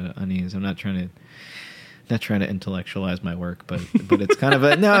little bit of unease. I'm not trying to intellectualize my work, but it's kind of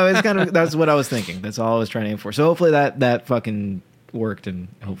that's what I was thinking. That's all I was trying to aim for. So hopefully that fucking worked, and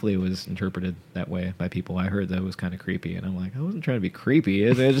hopefully it was interpreted that way by people. I heard that it was kind of creepy, and I'm like, I wasn't trying to be creepy. I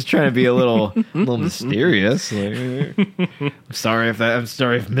was just trying to be a little mysterious. Like, I'm sorry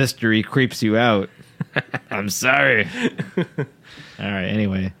if mystery creeps you out. I'm sorry. All right.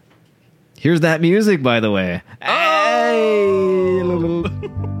 Anyway, here's that music, by the way. Hey.